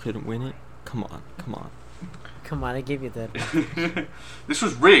 and you couldn't win it. Come on. Come on, I gave you that. This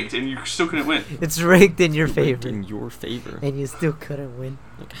was rigged, and you still couldn't win. It's rigged in your Rigged favor. in your favor. And you still couldn't win.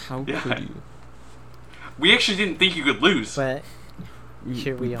 How could you? We actually didn't think you could lose. But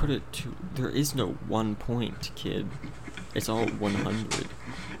here we put are. it to. There is no 1 point, kid. It's all 100.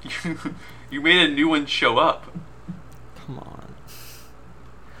 You made a new one show up. Come on.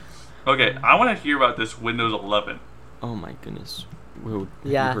 Okay, I want to hear about this Windows 11. Oh my goodness. Will,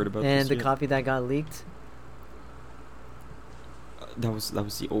 have Yeah, you heard about and this the yet? copy that got leaked. That was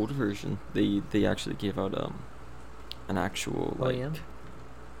the old version. They actually gave out an actual OEM?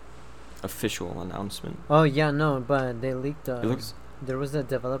 official announcement. Oh yeah, no, but they leaked. It looks. There was a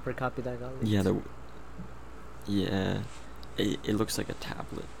developer copy that got leaked. Yeah. It looks like a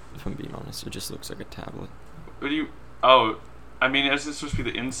tablet. If I'm being honest, it just looks like a tablet. What do you? Oh, I mean, is this supposed to be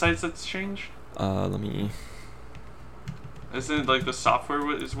the insights that's changed? Let me. Isn't it like the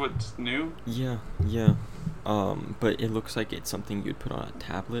software is what's new? Yeah. But it looks like it's something you'd put on a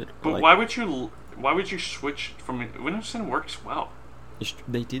tablet. But why would you switch from Windows 10 works well?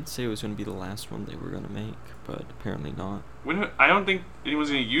 They did say it was going to be the last one they were going to make, but apparently not. I don't think anyone's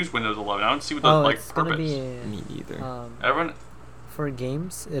going to use Windows 11. I don't see what the it's purpose. gonna be Me neither. Everyone. for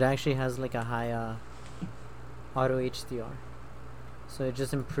games. It actually has like a high auto HDR, so it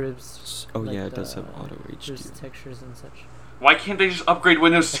just improves. Oh like, yeah, it does have auto there's HDR. textures and such. Why can't they just upgrade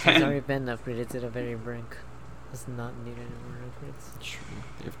Windows It's 10? already been upgraded to the very brink. Does not need any more upgrades. True.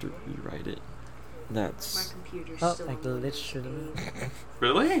 They have to rewrite it. My That's computer's Oh, still I on Windows glitched it. 8.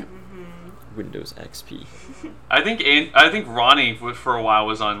 Really? Mm-hmm. Windows XP. I think Ronnie for a while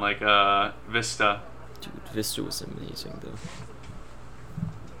was on like Vista. Dude, Vista was amazing though.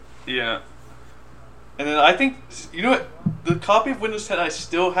 Yeah. And then I think what the copy of Windows 10 I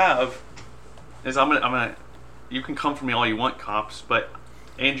still have is I'm gonna you can come for me all you want, cops, but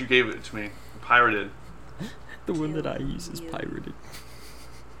Andrew gave it to me, pirated. The one that I use is pirated.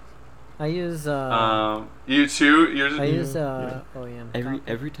 I use You too. Yours. I use Yeah. OEM.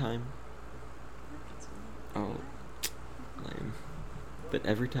 Every time. Oh, lame. But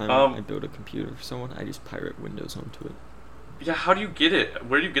every time I build a computer for someone, I just pirate Windows onto it. Yeah. How do you get it?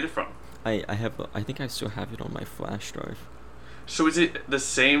 Where do you get it from? I think I still have it on my flash drive. So is it the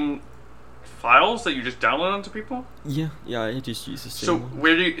same files that you just download onto people? Yeah, I just use the same So one.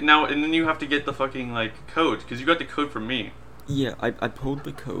 where do you now? And then you have to get the fucking like code because you got the code from me. Yeah, I pulled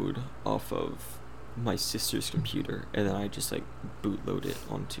the code off of my sister's computer, and then I just like bootload it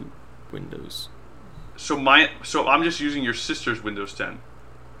onto Windows. So I'm just using your sister's Windows 10.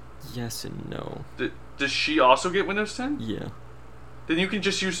 Yes and no. Does she also get Windows 10? Yeah. Then you can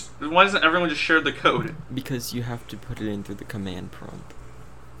just use. Why doesn't everyone just share the code? Because you have to put it in through the command prompt,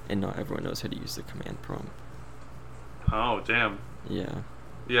 and not everyone knows how to use the command prompt. Oh damn. Yeah.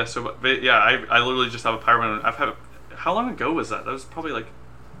 Yeah. So but yeah, I literally just have a pirate one. I've had. How long ago was that? That was probably like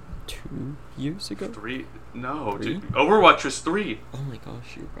 2 years ago? 3. No, 3? dude. Overwatch was 3. Oh my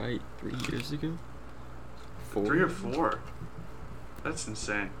gosh, you're right. 3 years ago? 4? 3 or 4. That's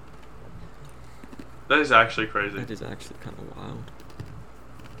insane. That is actually crazy. That is actually kind of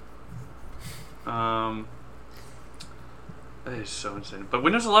wild. That is so insane. But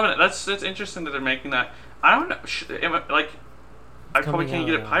Windows 11, that's interesting that they're making that. I don't know. I probably can't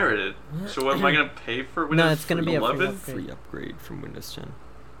get it pirated. So what am I gonna pay for Windows? No, it's gonna be a free 11? upgrade. Free upgrade from Windows 10.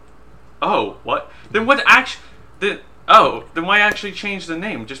 Oh, what? Then what actually? Then why actually change the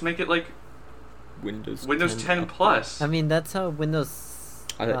name? Just make it like Windows 10 Plus. I mean, that's how Windows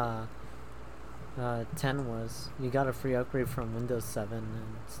 10 was. You got a free upgrade from Windows 7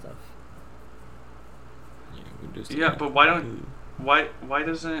 and stuff. Yeah, Windows 10. Yeah, but why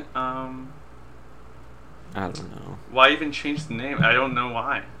doesn't I don't know. why even change the name? I don't know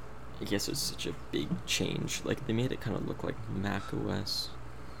why. I guess it's such a big change. Like, they made it kind of look like Mac OS.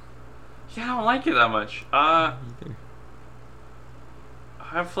 Yeah, I don't like it that much. Either.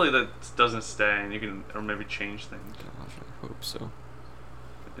 Hopefully that doesn't stay and you can or maybe change things. Gosh, I hope so.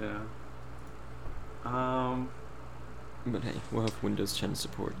 Yeah. But hey, we'll have Windows 10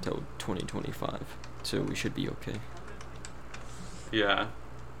 support till 2025, so we should be okay. Yeah.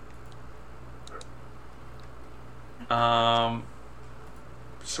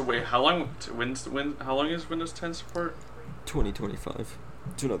 So wait, how long is Windows 10 support? 2025.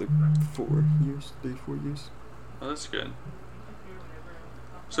 It's another 4 years, 4 years. Oh, that's good.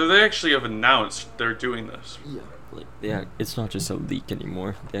 So they actually have announced they're doing this. Yeah, it's not just a leak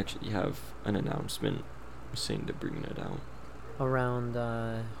anymore. They actually have an announcement saying they're bringing it out. Around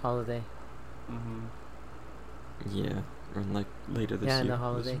holiday. Mhm. Yeah, or like later this year. Yeah, in the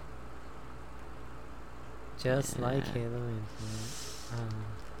holiday. Just like Yeah. Halo Infinite.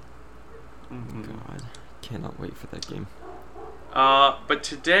 Mhm. God, cannot wait for that game. But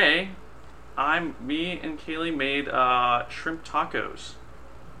today, me and Kaylee made shrimp tacos.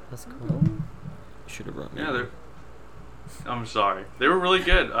 That's cool. Should have brought me. Yeah, one. I'm sorry. They were really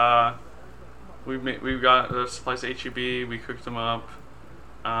good. We got the supplies at HEB. We cooked them up.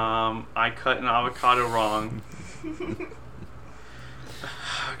 I cut an avocado wrong.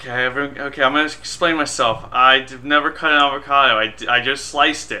 Okay, I'm gonna explain myself. I've never cut an avocado. I just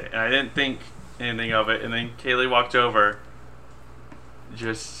sliced it, and I didn't think anything of it. And then Kaylee walked over,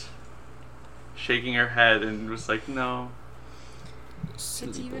 just shaking her head, and was like, "No." Silly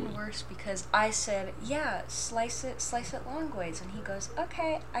It's even boy. worse because I said, yeah, slice it long ways. And he goes,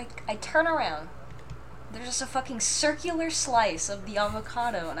 okay. I turn around. There's just a fucking circular slice of the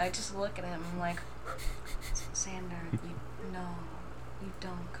avocado. And I just look at him. I'm like, Xander, you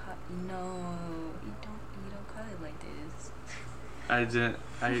don't cut it like this. I didn't.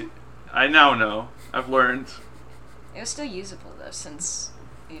 I now know. I've learned. It was still usable though, since,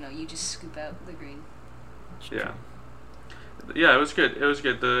 you just scoop out the green. Yeah. Yeah, it was good. It was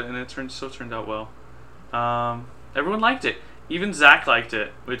good. And it still turned out well. Everyone liked it. Even Zach liked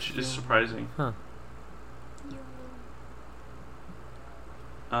it, which is surprising. Huh.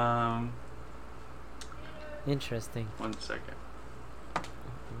 Interesting. 1 second.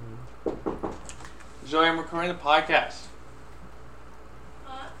 Zoe, I'm recording the podcast.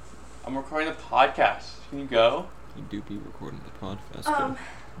 I'm recording the podcast. Can you go? You do be recording the podcast.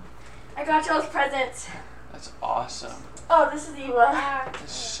 I got y'all's presents. That's awesome. Oh, this is Eva.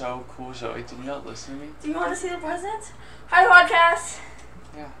 That's so cool, Zoe. Did you not listen to me? Do you want to see the presents? Hi, podcast.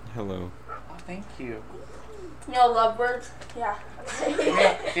 Yeah. Hello. Oh, thank you. You know, lovebirds. Yeah.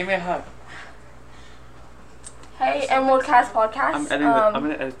 Give me a hug. Hey, Emerald Cast podcast. I'm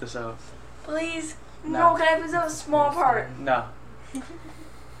gonna edit this out. Please. No. No, can I put a small part? No.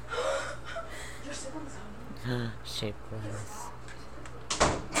 Shapeless.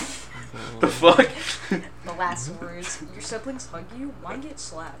 The fuck? The last words. Your siblings hug you? Why get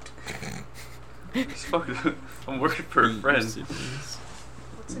slapped? It's fucking- I'm working for a Beat your friend. siblings.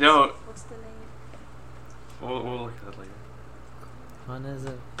 What's No. What's the name? We'll look at that later. Fun as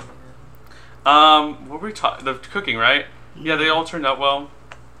a What were we talking? The cooking, right? Yeah, they all turned out well.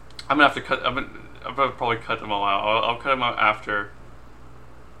 I'm gonna have to cut. I'm gonna probably cut them all out. I'll cut them out after.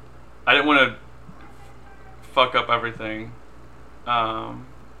 I didn't want to fuck up everything.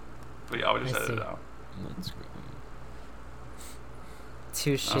 But yeah, I'll just I edit see. it out. Let's go.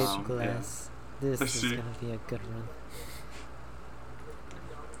 two shaped yeah. glass. This I is see. gonna be a good run.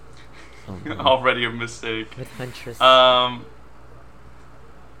 Oh, no. Already a mistake. With Huntress.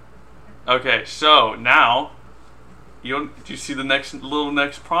 Okay, so now, do you see the next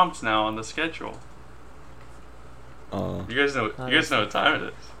prompts now on the schedule? You guys know. Oh, You guys that's know what time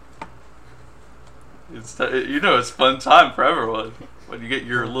it is. It's fun time for everyone when you get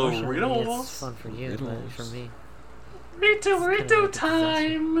your little Unfortunately, riddles. It's fun for you, but for me, Riddle kinda like a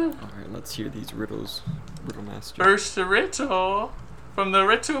time. Alright, let's hear these riddles. Riddle master. First riddle from the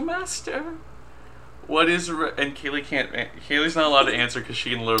riddle master. What is and Kaylee can't. Kaylee's not allowed to answer because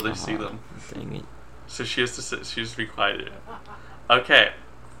she can literally see them. Dang it. So she has to sit. She has to be quiet. Okay.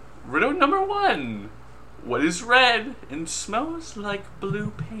 Riddle number 1. What is red and smells like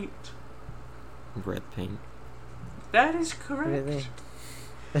blue paint? Red paint. That is correct. really,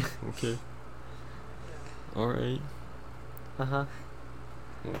 Okay. Alright. uh-huh.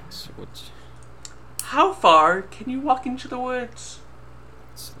 What's How far can you walk into the woods?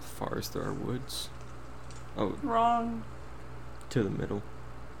 as far as there are woods? Oh, Wrong. to the middle.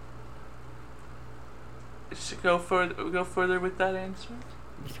 Go further with that answer.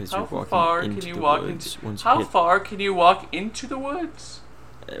 Because How you're walking far into can you the walk woods. into? Once you How hit, far can you walk into the woods?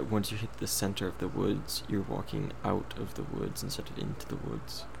 Once you hit the center of the woods, you're walking out of the woods instead of into the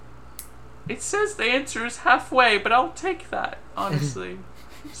woods. It says the answer is halfway, but I'll take that honestly.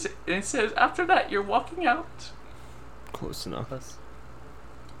 And it says after that you're walking out. Close enough. Plus.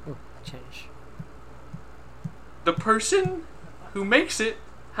 Ooh, change. The person who makes it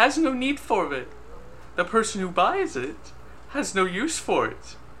has no need for it. The person who buys it has no use for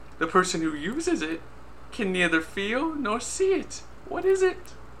it. The person who uses it can neither feel nor see it. What is it?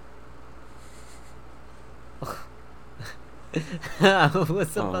 I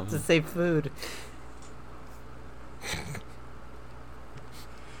was about to Um. say food.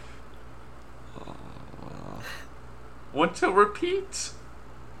 Want to repeat?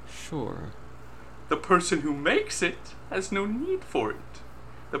 Sure. The person who makes it has no need for it.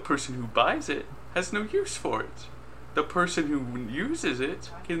 The person who buys it has no use for it. The person who uses it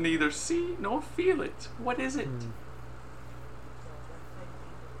can neither see nor feel it. What is it?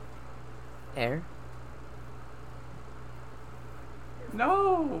 Air?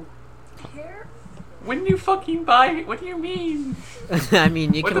 No. Hair? When you fucking buy it, what do you mean? I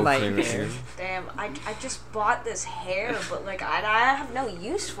mean, you What can the buy fuck? air. Damn, I just bought this hair, but like I have no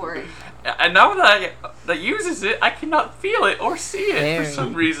use for it. And now that uses it, I cannot feel it or see it Air. for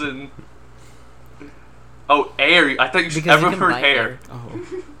some reason. Oh, air. I thought you Because you ever can heard buy hair. air.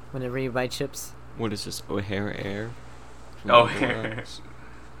 Oh, Whenever you buy chips. what is this? O'Hare air? From Oh, Little hair. Rats?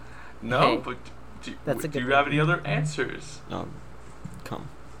 No, Hey, but that's a do good you have one. any other answers? Come.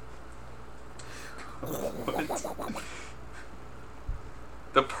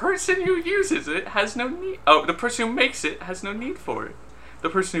 The person who uses it has no need. Oh, the person who makes it has no need for it. The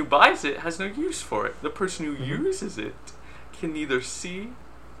person who buys it has no use for it. The person who uses it can neither see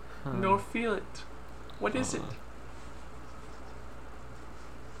Huh. nor feel it. What is it?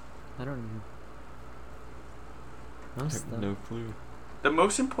 I don't know. I Most have stuff. no clue. The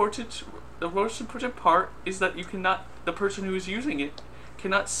most important part is that the person who is using it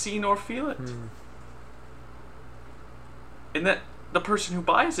cannot see nor feel it. Hmm. And that the person who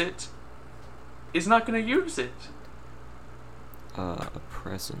buys it is not going to use it. A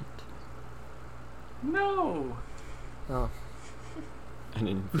present. No. Oh. An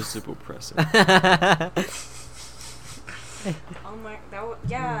invisible present. Oh my,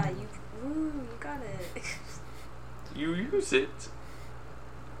 yeah, you got it. You use it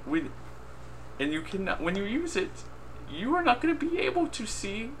when you cannot. When you use it, you are not going to be able to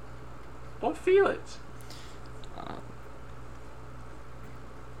see or feel it,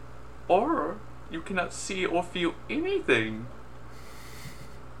 or you cannot see or feel anything.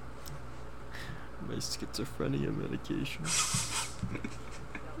 My schizophrenia medication.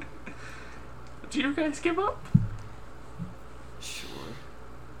 Do you guys give up? Sure.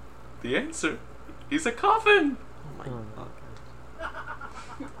 The answer is a coffin. Oh my Oh my god.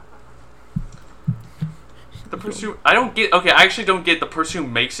 The person who, I don't get. Okay, I actually don't get. The person who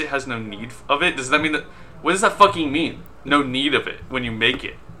makes it has no need of it. Does that mean that? What does that fucking mean? No need of it when you make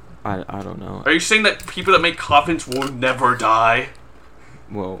it. I don't know. Are you saying that people that make coffins will never die?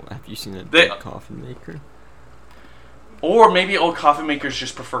 Well, have you seen a They- dead coffin maker? Or maybe all coffin makers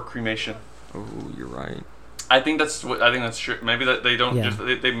just prefer cremation. Oh, you're right. I think that's true. Maybe that they don't Yeah. just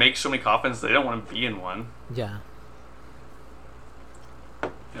they make so many coffins they don't want to be in one. Yeah.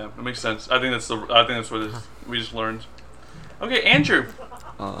 Yeah, that makes sense. I think that's what it is. We just learned. Okay, Andrew.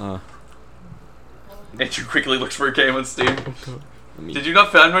 Andrew quickly looks for a game on Steam. Did you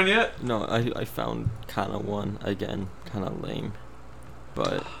not find one yet? No, I found kind of one again, kind of lame,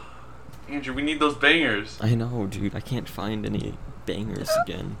 but Andrew, we need those bangers. I know, dude. I can't find any bangers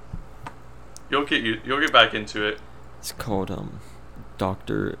again. You'll get back into it. It's called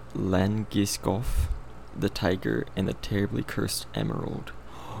Dr. Langiskov, the Tiger, and the Terribly Cursed Emerald.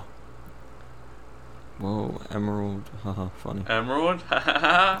 Whoa, Emerald, haha, funny. Emerald?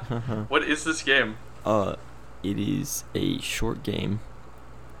 What is this game? It is a short game.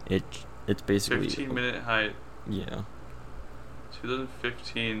 It's basically 15-minute height. Yeah.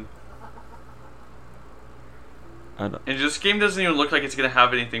 2015. I don't, And this game doesn't even look like it's gonna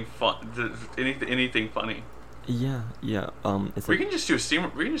have anything fun, anything funny. yeah. It's We like, can just do a Steam.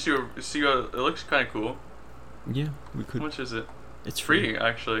 We can just do a see. It looks kind of cool. yeah, we How could. much is it? It's Free,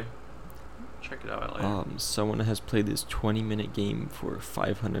 actually. Check it out later. Someone has played this 20-minute game for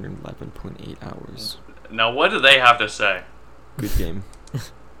 511.8 hours. Now, what do they have to say? Good game.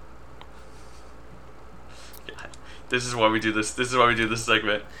 This is why we do this. This is why we do this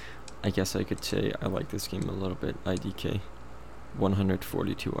segment. I guess I could say I like this game a little bit. IDK.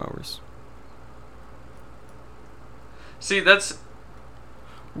 142 hours. See, that's.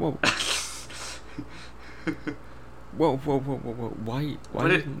 Whoa. Whoa. Why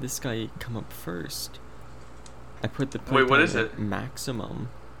What it- didn't this guy come up first? I put the Wait, what down is at it? maximum,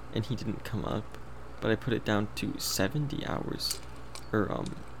 and he didn't come up. But I put it down to 70 hours. Or,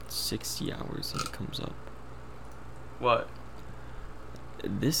 60 hours, and it comes up. What?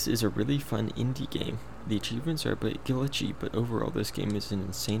 This is a really fun indie game. The achievements are a bit glitchy, but overall this game is an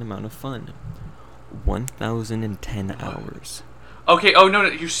insane amount of fun. 1,010 hours. Okay. Oh no.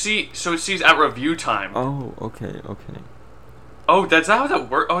 You see. So it sees at review time. Oh, okay. Oh, that's how that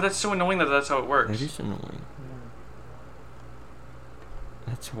works. Oh, that's so annoying that that's how it works. That is annoying.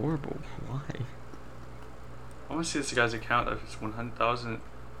 That's horrible. Why? I want to see this guy's account. If it's 100,000.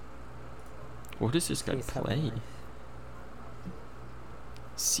 What does this guy Please have a play? life.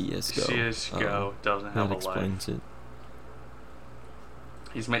 CS:GO. CS:GO doesn't have that a explains life.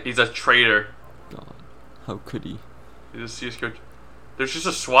 it. He's a traitor. God, how could he? He's a CS:GO. There's just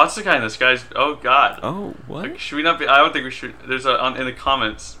a swastika in this guy's. Oh God. Oh, what? Like, should we not be? I don't think we should. There's in the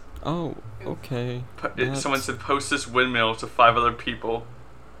comments. Oh, okay. Someone said post this windmill to 5 other people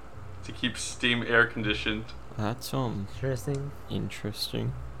to keep Steam air conditioned. That's Interesting.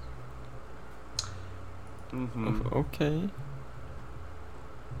 interesting. Mm-hmm. Okay.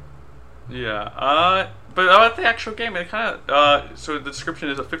 Yeah. But about the actual game, it kind of. So the description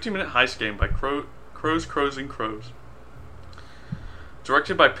is a 15-minute heist game by Crows, and Crows.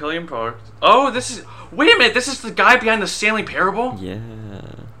 Directed by Pillion Park. Oh, this is. Wait a minute. This is the guy behind the Stanley Parable. Yeah.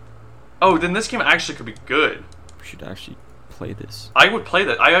 Oh, then this game actually could be good. We should actually play this. I would play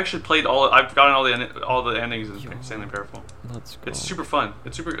that. I actually played I've gotten all the endings in Yo. Stanley Parable. Let's go. It's super fun.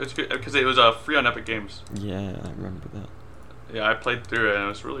 It's good because it was free on Epic Games. Yeah, I remember that. Yeah, I played through it and it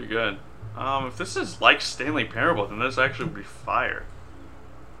was really good. If this is like Stanley Parable, then this actually would be fire.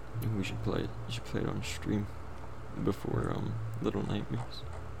 We should play it. You should play it on stream before Little Nightmares.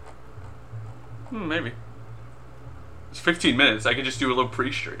 Maybe. It's 15 minutes. I could just do a little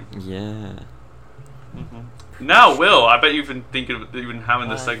pre-stream. Yeah. Now, Will, I bet you've been thinking of even having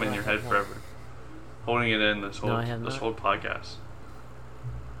this segment in no, your head no. forever, holding it in this whole No, I have this not. whole podcast.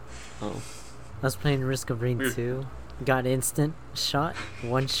 I Oh. was playing Risk of Rain Weird. 2. Got instant shot,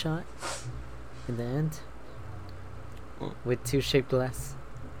 one shot in the end. Oh. With 2 shaped glass.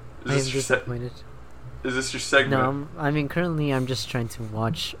 I am Is this disappointed. is this your segment? No, currently I'm just trying to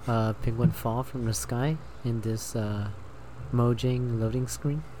watch Penguin fall from the sky in this Mojang loading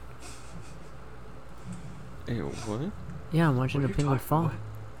screen. Hey, what? Yeah, I'm watching What the are you penguin talking fall. about?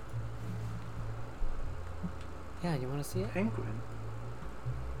 Yeah, you wanna see it? Penguin.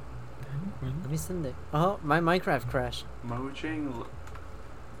 Penguin? Let me send it. Oh, my Minecraft crashed. Mojang.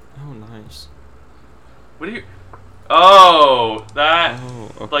 Oh, nice. What do you? Oh, that.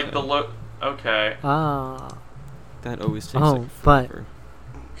 Oh, okay. Like the Okay. Ah. That always takes Oh, like but- forever.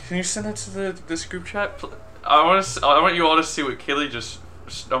 Can you send that to this group chat? I want you all to see what Kaylee just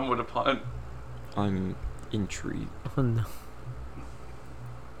stumbled upon. I'm intrigue. Oh no.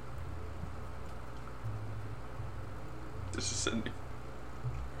 This is sending.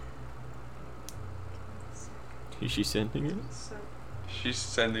 Is she sending it? So She's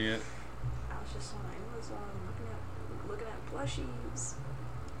sending it. I was just on Amazon looking at plushies.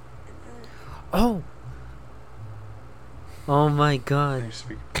 And then Oh. Oh my Can god. you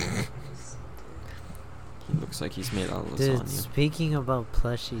speak? He looks like he's made out of Dude, lasagna. speaking about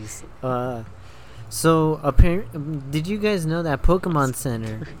plushies, so did you guys know that Pokemon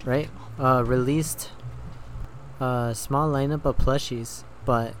Center, right, released a small lineup of plushies,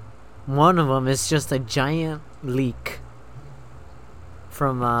 but one of them is just a giant leak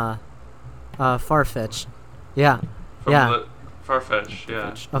from Farfetch. Yeah, From yeah, the Farfetch,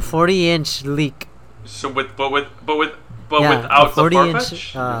 yeah. a 40-inch leak. So with Yeah, without a the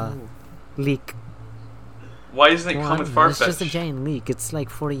 40-inch Farfetch? leak. Why doesn't it Well, come I with don't know, it's Farfetch? just a giant leak. It's like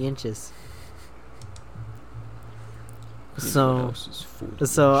 40 inches. You know So, what else is 40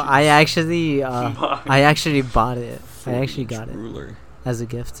 so inches? I actually, My- I actually bought it. I actually 40-inch got it ruler. as a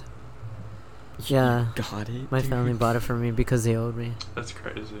gift. You Yeah, got it. my dude. family bought it for me because they owed me. That's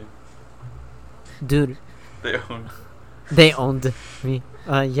crazy. Dude, They own. they owned me.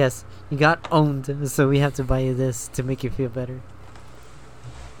 Yes, you got owned, so we have to buy you this to make you feel better.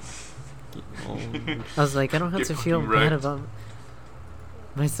 Get owned. I was like, I don't have Get to feel fucking bad wrecked. about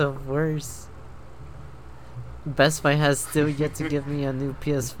myself worse. Best Buy has still yet to give me a new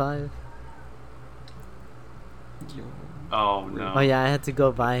PS5. Yo. Oh no. Oh yeah, I had to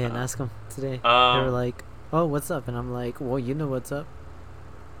go by and ask them today. They were Um, like, "Oh, what's up?" And I'm like, "Well, you know what's up."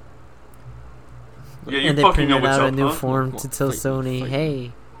 Yeah, you And they fucking know printed what's out a up, new huh? form Come to on, tell fight me, Sony, fight me.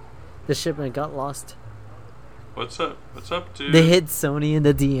 "Hey, the shipment got lost." What's up? What's up, dude? They hit Sony in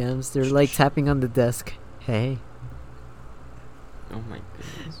the DMs. They're like tapping on the desk. Hey, Oh my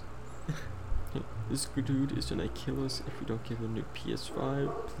goodness. Hey, this dude is gonna kill us if we don't give him a new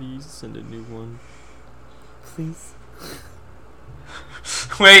PS5. Please send a new one. please.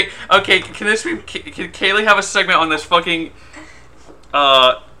 Wait. Okay. Can this be? Can Kaylee have a segment on this fucking?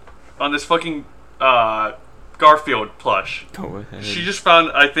 On this fucking Garfield plush. Go ahead. She just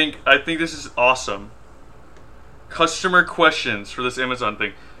found. I think this is awesome. Customer questions for this Amazon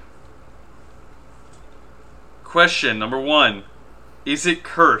thing. Question number 1: Is it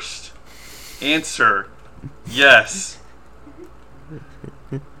cursed? Answer: Yes.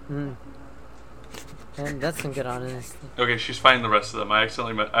 Mm. And that's some good honesty. Okay, she's finding the rest of them. I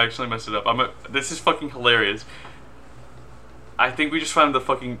accidentally messed it up. This is fucking hilarious. I think we just found the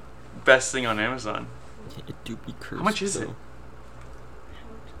fucking best thing on Amazon. Yeah, it do be cursed. much is it? though.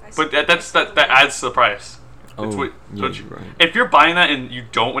 But that adds to the price. Oh, what- yeah, don't you're you- right. If you're buying that and you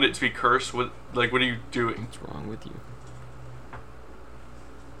don't want it to be cursed, what are you doing? What's wrong with you?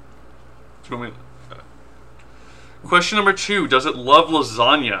 Do you want me- Question number 2: Does it love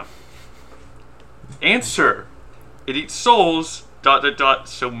lasagna? Answer: It eats souls. ...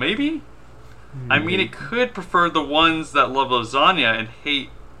 So maybe. I mean, it could prefer the ones that love lasagna and hate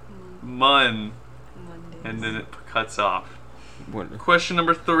mun, Mondays. and then it cuts off. What? Question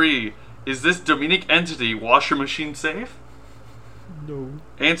number 3: Is this demonic entity washer machine safe? No.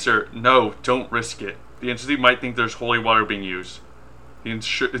 Answer: No, don't risk it. The entity might think there's holy water being used. The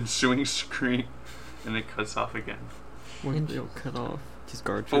ensuing scream, and it cuts off again. Why did they all cut off? Just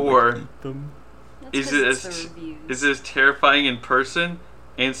guard 4: eat them. That's Is 'cause it it's as the reviews. is it as terrifying in person?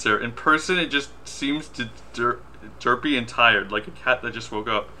 Answer: In person, it just seems to derpy and tired, like a cat that just woke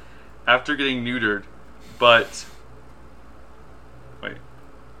up after getting neutered. But wait,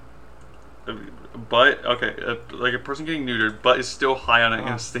 but okay, like a person getting neutered, but is still high on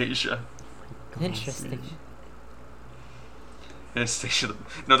anesthesia. Interesting. Anastasia.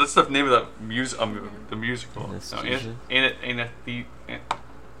 No, that's the name of the the musical. No, Anastasia? I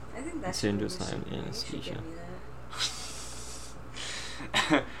think that's Same really just time sweet. You should anesthesia. get me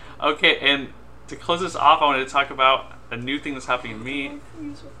that. Okay, and to close this off, I wanted to talk about a new thing that's happening to me.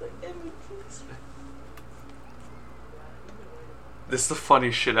 This is the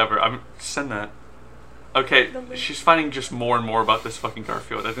funniest shit ever. Send that. Okay, she's finding just more and more about this fucking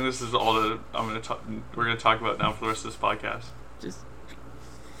Garfield. I think this is all that we're gonna talk about now for the rest of this podcast. Just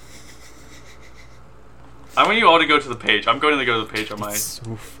I want you all to go to the page. I'm going to go to the page on my. it's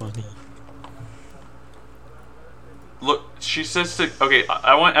so funny. Look, she says to. Okay,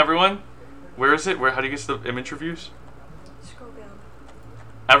 I want everyone. Where is it? How do you get to the image reviews? Scroll down.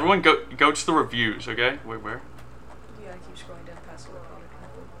 Everyone go to the reviews, okay? Wait, where? You gotta keep scrolling down past the product.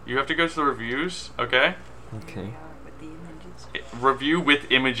 You have to go to the reviews, okay? Okay. With the images. Review with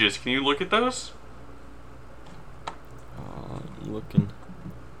images. Can you look at those? Looking.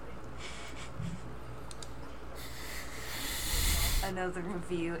 Another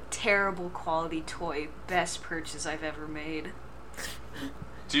review. Terrible quality toy. Best purchase I've ever made.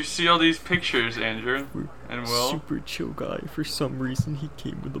 Do you see all these pictures, Andrew and Will? Super chill guy. For some reason, he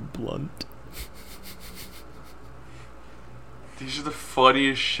came with a blunt. These are the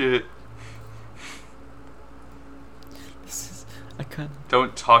funniest shit. I can't.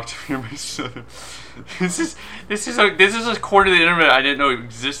 Don't talk to me, my son. This is a corner of the internet I didn't know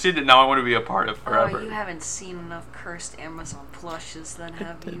existed, and now I want to be a part of forever. Oh, you haven't seen enough cursed Amazon plushes, then,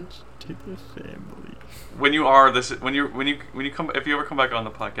 have you? To the family. When you come, if you ever come back on the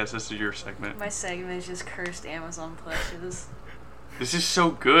podcast, this is your segment. My segment is just cursed Amazon plushes. This is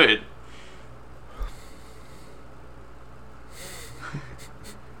so good.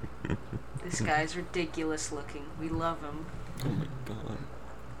 This guy's ridiculous looking. We love him. Oh my god.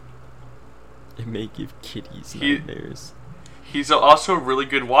 It may give kitties nightmares. He's also a really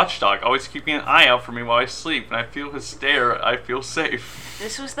good watchdog, always keeping an eye out for me while I sleep. And I feel his stare, I feel safe.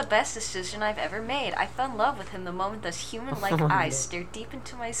 This was the best decision I've ever made. I fell in love with him the moment those human-like eyes stared deep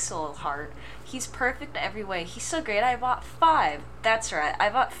into my soul heart. He's perfect in every way. He's so great I bought 5. That's right, I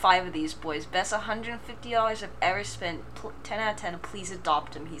bought 5 of these boys. Best $150 I've ever spent. 10 out of 10, please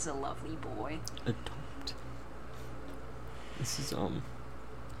adopt him. He's a lovely boy. Adopt. This is, all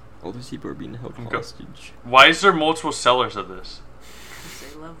these people are being held hostage. Why is there multiple sellers of this?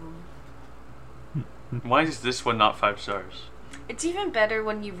 Because they love him. Why is this one not 5 stars? It's even better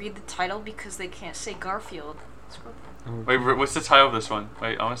when you read the title because they can't say Garfield. Wait, what's the title of this one?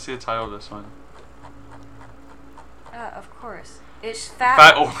 Wait, I want to see the title of this one. Of course. It's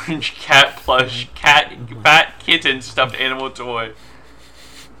Fat orange cat plush, fat kitten stuffed animal toy.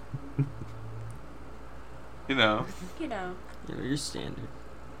 You know. You know. You know, your standard.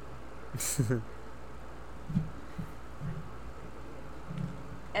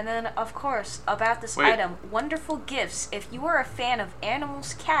 And then, of course, about this item, wonderful gifts. If you are a fan of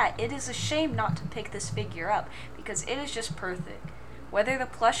Animal's cat, it is a shame not to pick this figure up, because it is just perfect. Whether the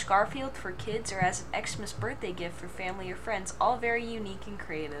plush Garfield for kids or as an Xmas birthday gift for family or friends, all very unique and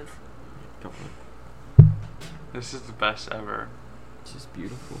creative. This is the best ever. It's just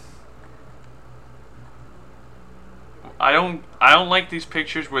beautiful. I don't like these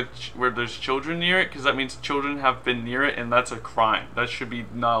pictures where there's children near it, because that means children have been near it, and that's a crime. That should be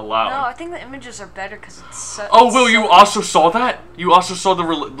not allowed. No, I think the images are better because it's so... Oh, Will, you also saw that? You also saw the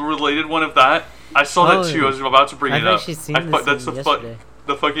related one of that? I saw that too. I was about to bring it up. I've actually seen this that's the yesterday.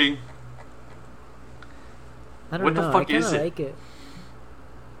 The fucking... I don't what know. the fuck is it? Like it.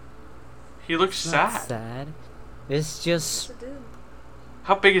 He looks It's not sad. sad. It's just...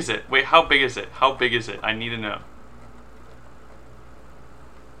 How big is it? Wait, how big is it? How big is it? I need to know.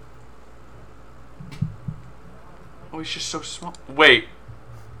 Oh, he's just so small. Wait.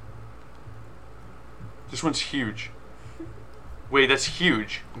 This one's huge. Wait, that's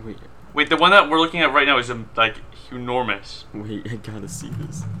huge. Wait, the one that we're looking at right now is like enormous. Wait, I gotta see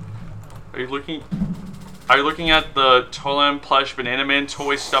this. Are you looking at the Tolan plush Banana Man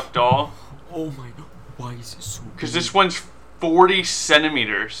toy stuffed doll? Oh my god. Why is it so big? Because this one's 40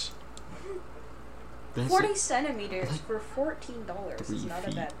 centimeters. 40 centimeters for $14 is not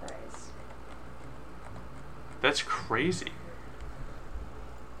a bad price. That's crazy.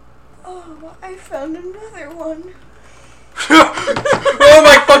 Oh, I found another one. Oh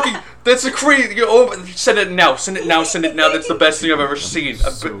my fucking... That's a crazy... Oh, send it now. Send it now. Send it now. That's the best thing I've ever seen.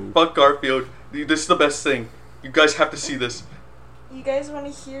 Fuck Garfield. This is the best thing. You guys have to see this. You guys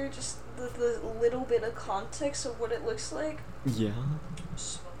want to hear just the little bit of context of what it looks like? Yeah.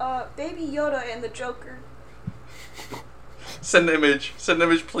 Baby Yoda and the Joker. Send the image. Send the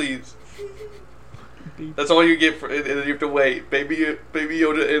image, please. That's all you get for, and then you have to wait. Baby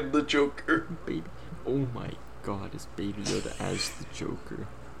Yoda and the Joker. Baby. Oh my god, it's Baby Yoda as the Joker.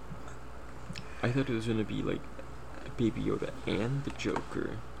 I thought it was gonna be like Baby Yoda and the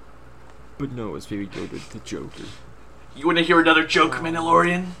Joker. But no, it's Baby Yoda the Joker. You wanna hear another joke,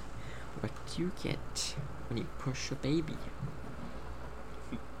 Mandalorian? What do you get when you push a baby?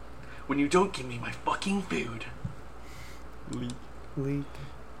 When you don't give me my fucking food. Leak.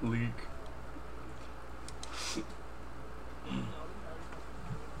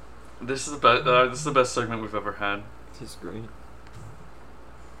 This is the best segment we've ever had. This is great.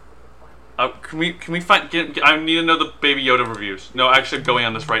 Can we find? I need to know the Baby Yoda reviews. No, actually, I'm going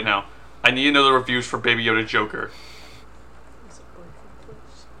on this right now. I need to know the reviews for Baby Yoda Joker.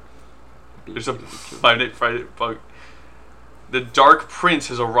 There's a Friday bug. The Dark Prince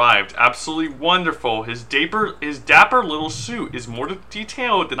has arrived. Absolutely wonderful. His dapper little suit is more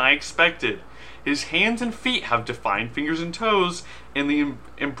detailed than I expected. His hands and feet have defined fingers and toes, and the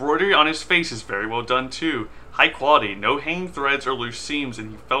embroidery on his face is very well done too. high quality, no hanging threads or loose seams,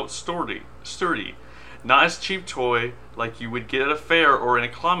 and he felt sturdy. Not as cheap toy like you would get at a fair or in a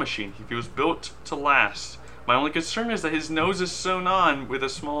claw machine. He feels built to last. My only concern is that his nose is sewn on with a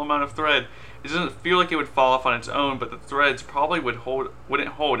small amount of thread. It doesn't feel like it would fall off on its own, but the threads probably wouldn't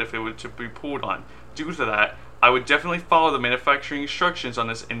hold if it were to be pulled on. Due to that, I would definitely follow the manufacturing instructions on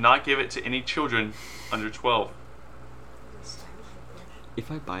this and not give it to any children under 12. If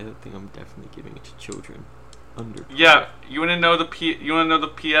I buy that thing, I'm definitely giving it to children under 12. Yeah, you wanna know the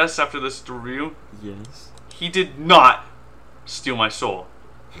PS after this review? Yes. He did not steal my soul.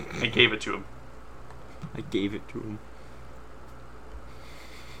 I gave it to him. I gave it to him.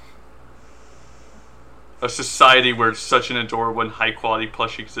 A society where such an adorable and high quality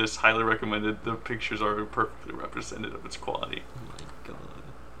plush exists, highly recommended. The pictures are perfectly representative of its quality. Oh my god.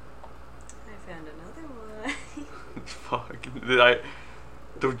 I found another one. Fuck.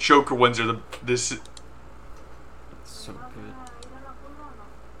 The Joker ones are this. It's so good.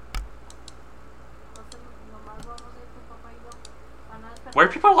 Why are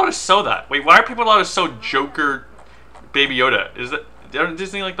people allowed to sell that? Wait, why are people allowed to sell Joker Baby Yoda? Isn't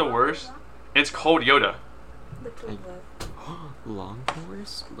Disney like the worst? And it's called Yoda. Look to the left. Long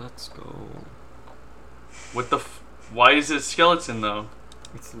horse? Let's go. What the why is it skeleton though?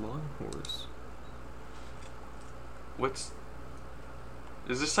 It's long horse.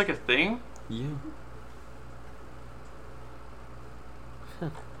 Is this like a thing? Yeah.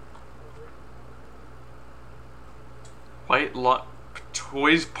 White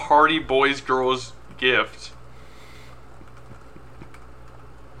Toys Party Boys Girls Gift.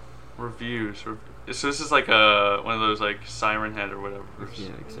 Reviews. So this is like one of those like Siren Head or whatever. Yeah,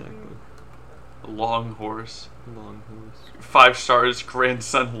 exactly. Long horse. Long horse. 5 stars.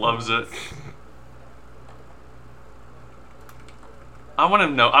 Grandson loves it. I want to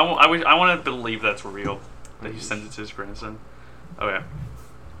know. I want to believe that's real. That he sent it to his grandson. Okay.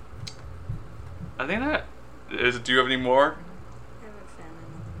 I think that is. Do you have any more? I haven't found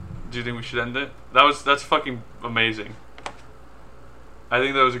anything. Do you think we should end it? That's fucking amazing. I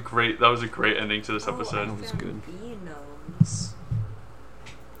think that was a great ending to this episode. That was good. Bee gnomes.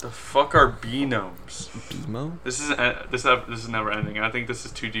 The fuck are bee gnomes? BMO? This is never ending. I think this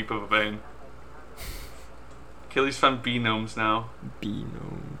is too deep of a vein. Kaylee's found bee gnomes now. Bee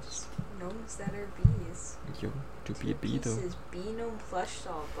gnomes. Gnomes that are bees. Yo, to be a bee though. Pieces, bee gnome plush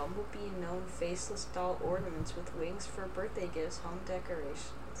doll, bumblebee gnome faceless doll ornaments with wings for birthday gifts, home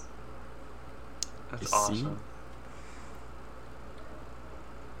decorations. That's You see? awesome.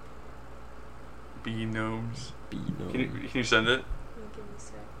 Bee gnomes. Bee gnome. Can you send it? Give me a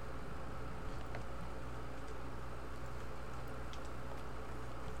sec.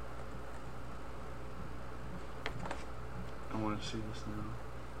 I want to see this now.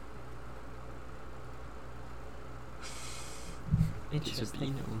 It's a bee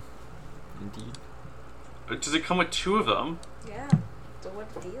Interesting. gnome. Indeed. Does it come with 2 of them? Yeah. So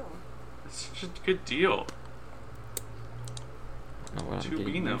what deal? It's such a good deal. Oh, what 2 I'm bee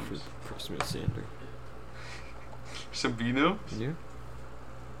getting you gnomes. for Christmas, Sander. Some bee gnomes? Yeah.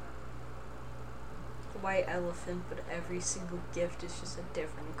 White elephant, but every single gift is just a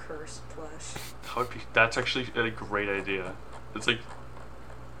different cursed plush. That's actually a great idea. It's like,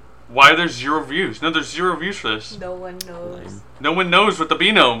 why are there 0 views? No, there's 0 views for this. No one knows. Lame. No one knows what the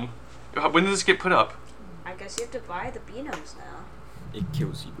bee gnome. When did this get put up? I guess you have to buy the bee gnomes now. It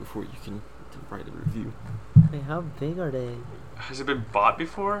kills you before you can write a review. Wait, how big are they? Has it been bought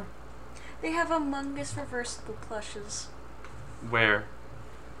before? They have Among Us reversible plushes. Where?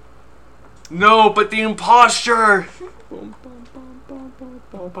 No, but the imposter! Boom, boom, boom, boom, boom,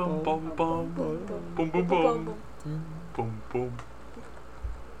 Boom, boom, boom, boom, boom, boom, boom, boom, boom.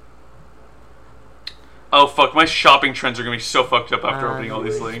 Oh fuck, my shopping trends are gonna be so fucked up after opening all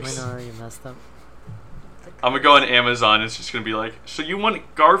these links. Mine are already messed up. I'm gonna go on Amazon, it's just gonna be like, so you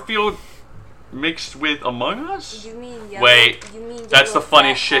want Garfield mixed with Among Us? You mean yellow? Wait, You mean that's yellow the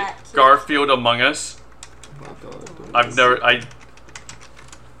funniest fat shit. hat kid? Garfield Among Us? Oh my god.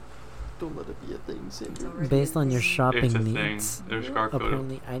 Don't let it be a thing, Sander. Already Based on your busy. shopping It's a thing. needs, There's Garfield.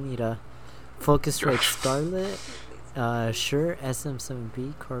 apparently I need a Focusrite Scarlet, Shure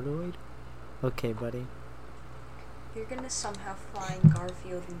SM7B cardioid. Okay, buddy. You're gonna somehow find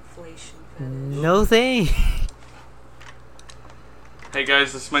Garfield inflation fetish. No thing. Hey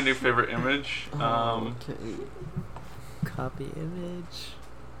guys, this is my new favorite image. Okay. Copy image.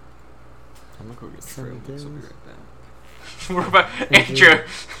 I'm gonna go get Some trail mix. I'll be dudes. right back. We're about Andrew.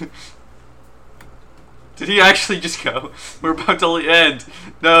 Did he actually just go? We're about to end.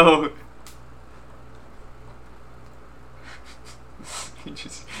 No. he I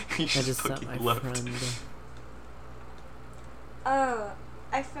just sent fucking my left. friend. Oh,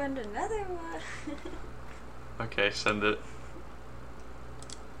 I found another one. Okay, send it.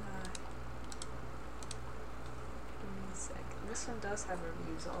 Give me a sec. This one does have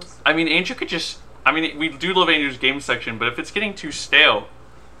reviews also. I mean, Andrew could just... I mean, we do love Andrew's game section, but if it's getting too stale...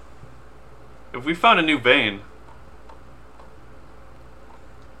 If we found a new vein...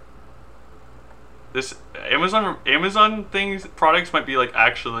 This... Amazon things... Products might be, like,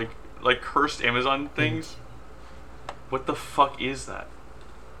 actually, like cursed Amazon things. What the fuck is that?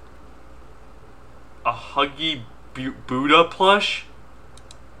 A Huggy Buddha plush?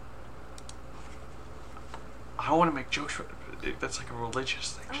 I don't want to make jokes for it. That's like a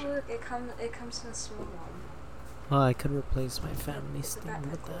religious thing. Oh look, it comes in a small one. Oh, I could replace my family The Steam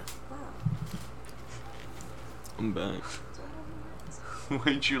backpack with one. that. Wow. I'm back.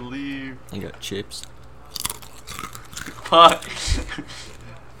 Why'd you leave? I got chips. What?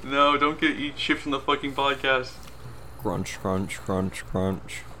 No, don't eat chips in the fucking podcast. Crunch, crunch, crunch,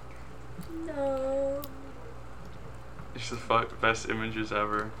 crunch. No. It's the best images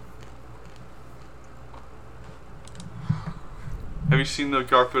ever. Have you seen the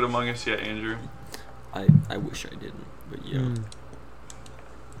Garfield Among Us yet, Andrew? I wish I didn't, but yeah.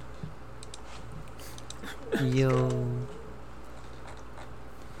 Yo.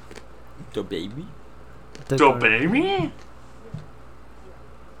 The baby? The The gar- baby?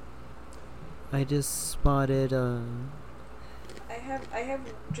 I just spotted I have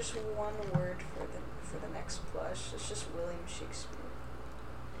just one word for the next plush. It's just William Shakespeare.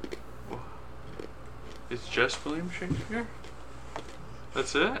 It's just William Shakespeare?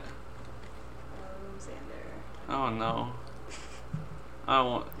 That's it? Xander. Oh no. I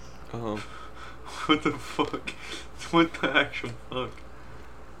don't want... Oh, What the fuck? What the actual fuck?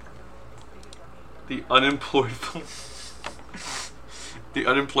 The unemployed... The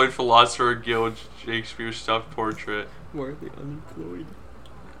Unemployed Philosopher Guild Shakespeare stuffed portrait. why are they unemployed?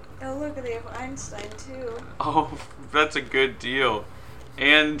 Oh look, they have Einstein too. Oh, that's a good deal.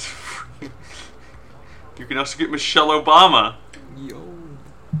 And you can also get Michelle Obama. Yo.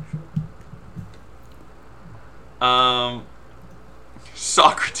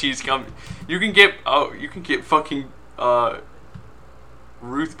 Socrates come. You can get fucking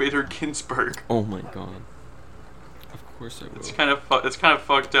Ruth Bader Ginsburg. Oh my god. Of course I will. It's kind of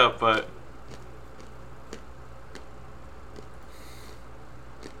fucked up, but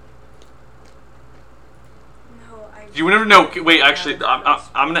No, I. you never know. Wait, actually,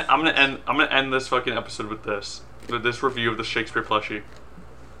 I'm gonna end this fucking episode with this review of the Shakespeare plushie.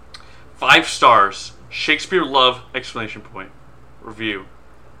 5 stars. Shakespeare love exclamation point. Review.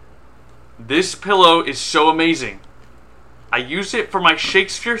 This pillow is so amazing. I used it for my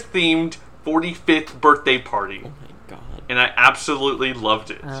Shakespeare themed 45th birthday party, Oh my god. and I absolutely loved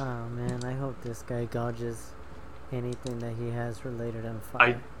it. Oh man, I hope this guy gouges anything that he has related on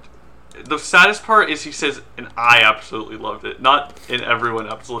fire. The saddest part is he says, and I absolutely loved it. Not and everyone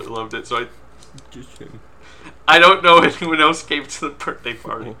absolutely loved it. So Just him. I don't know if anyone else came to the birthday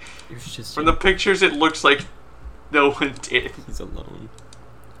party. It was just From him. the pictures, it looks like no one did. He's alone.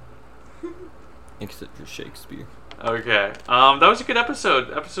 Except for Shakespeare. Okay. That was a good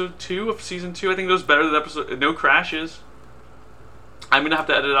episode. Episode 2 of season 2. I think it was better than episode. No crashes. I'm gonna have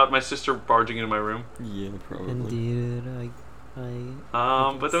to edit out my sister barging into my room. Yeah, probably. Indeed,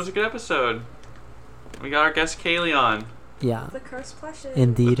 But that was a good episode. We got our guest Kaylee on yeah, The cursed plushes.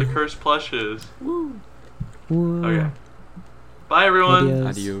 indeed. with the cursed plushes. Woo. Okay. Bye everyone. Adios.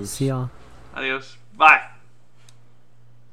 Adios. See y'all. Adios. Bye.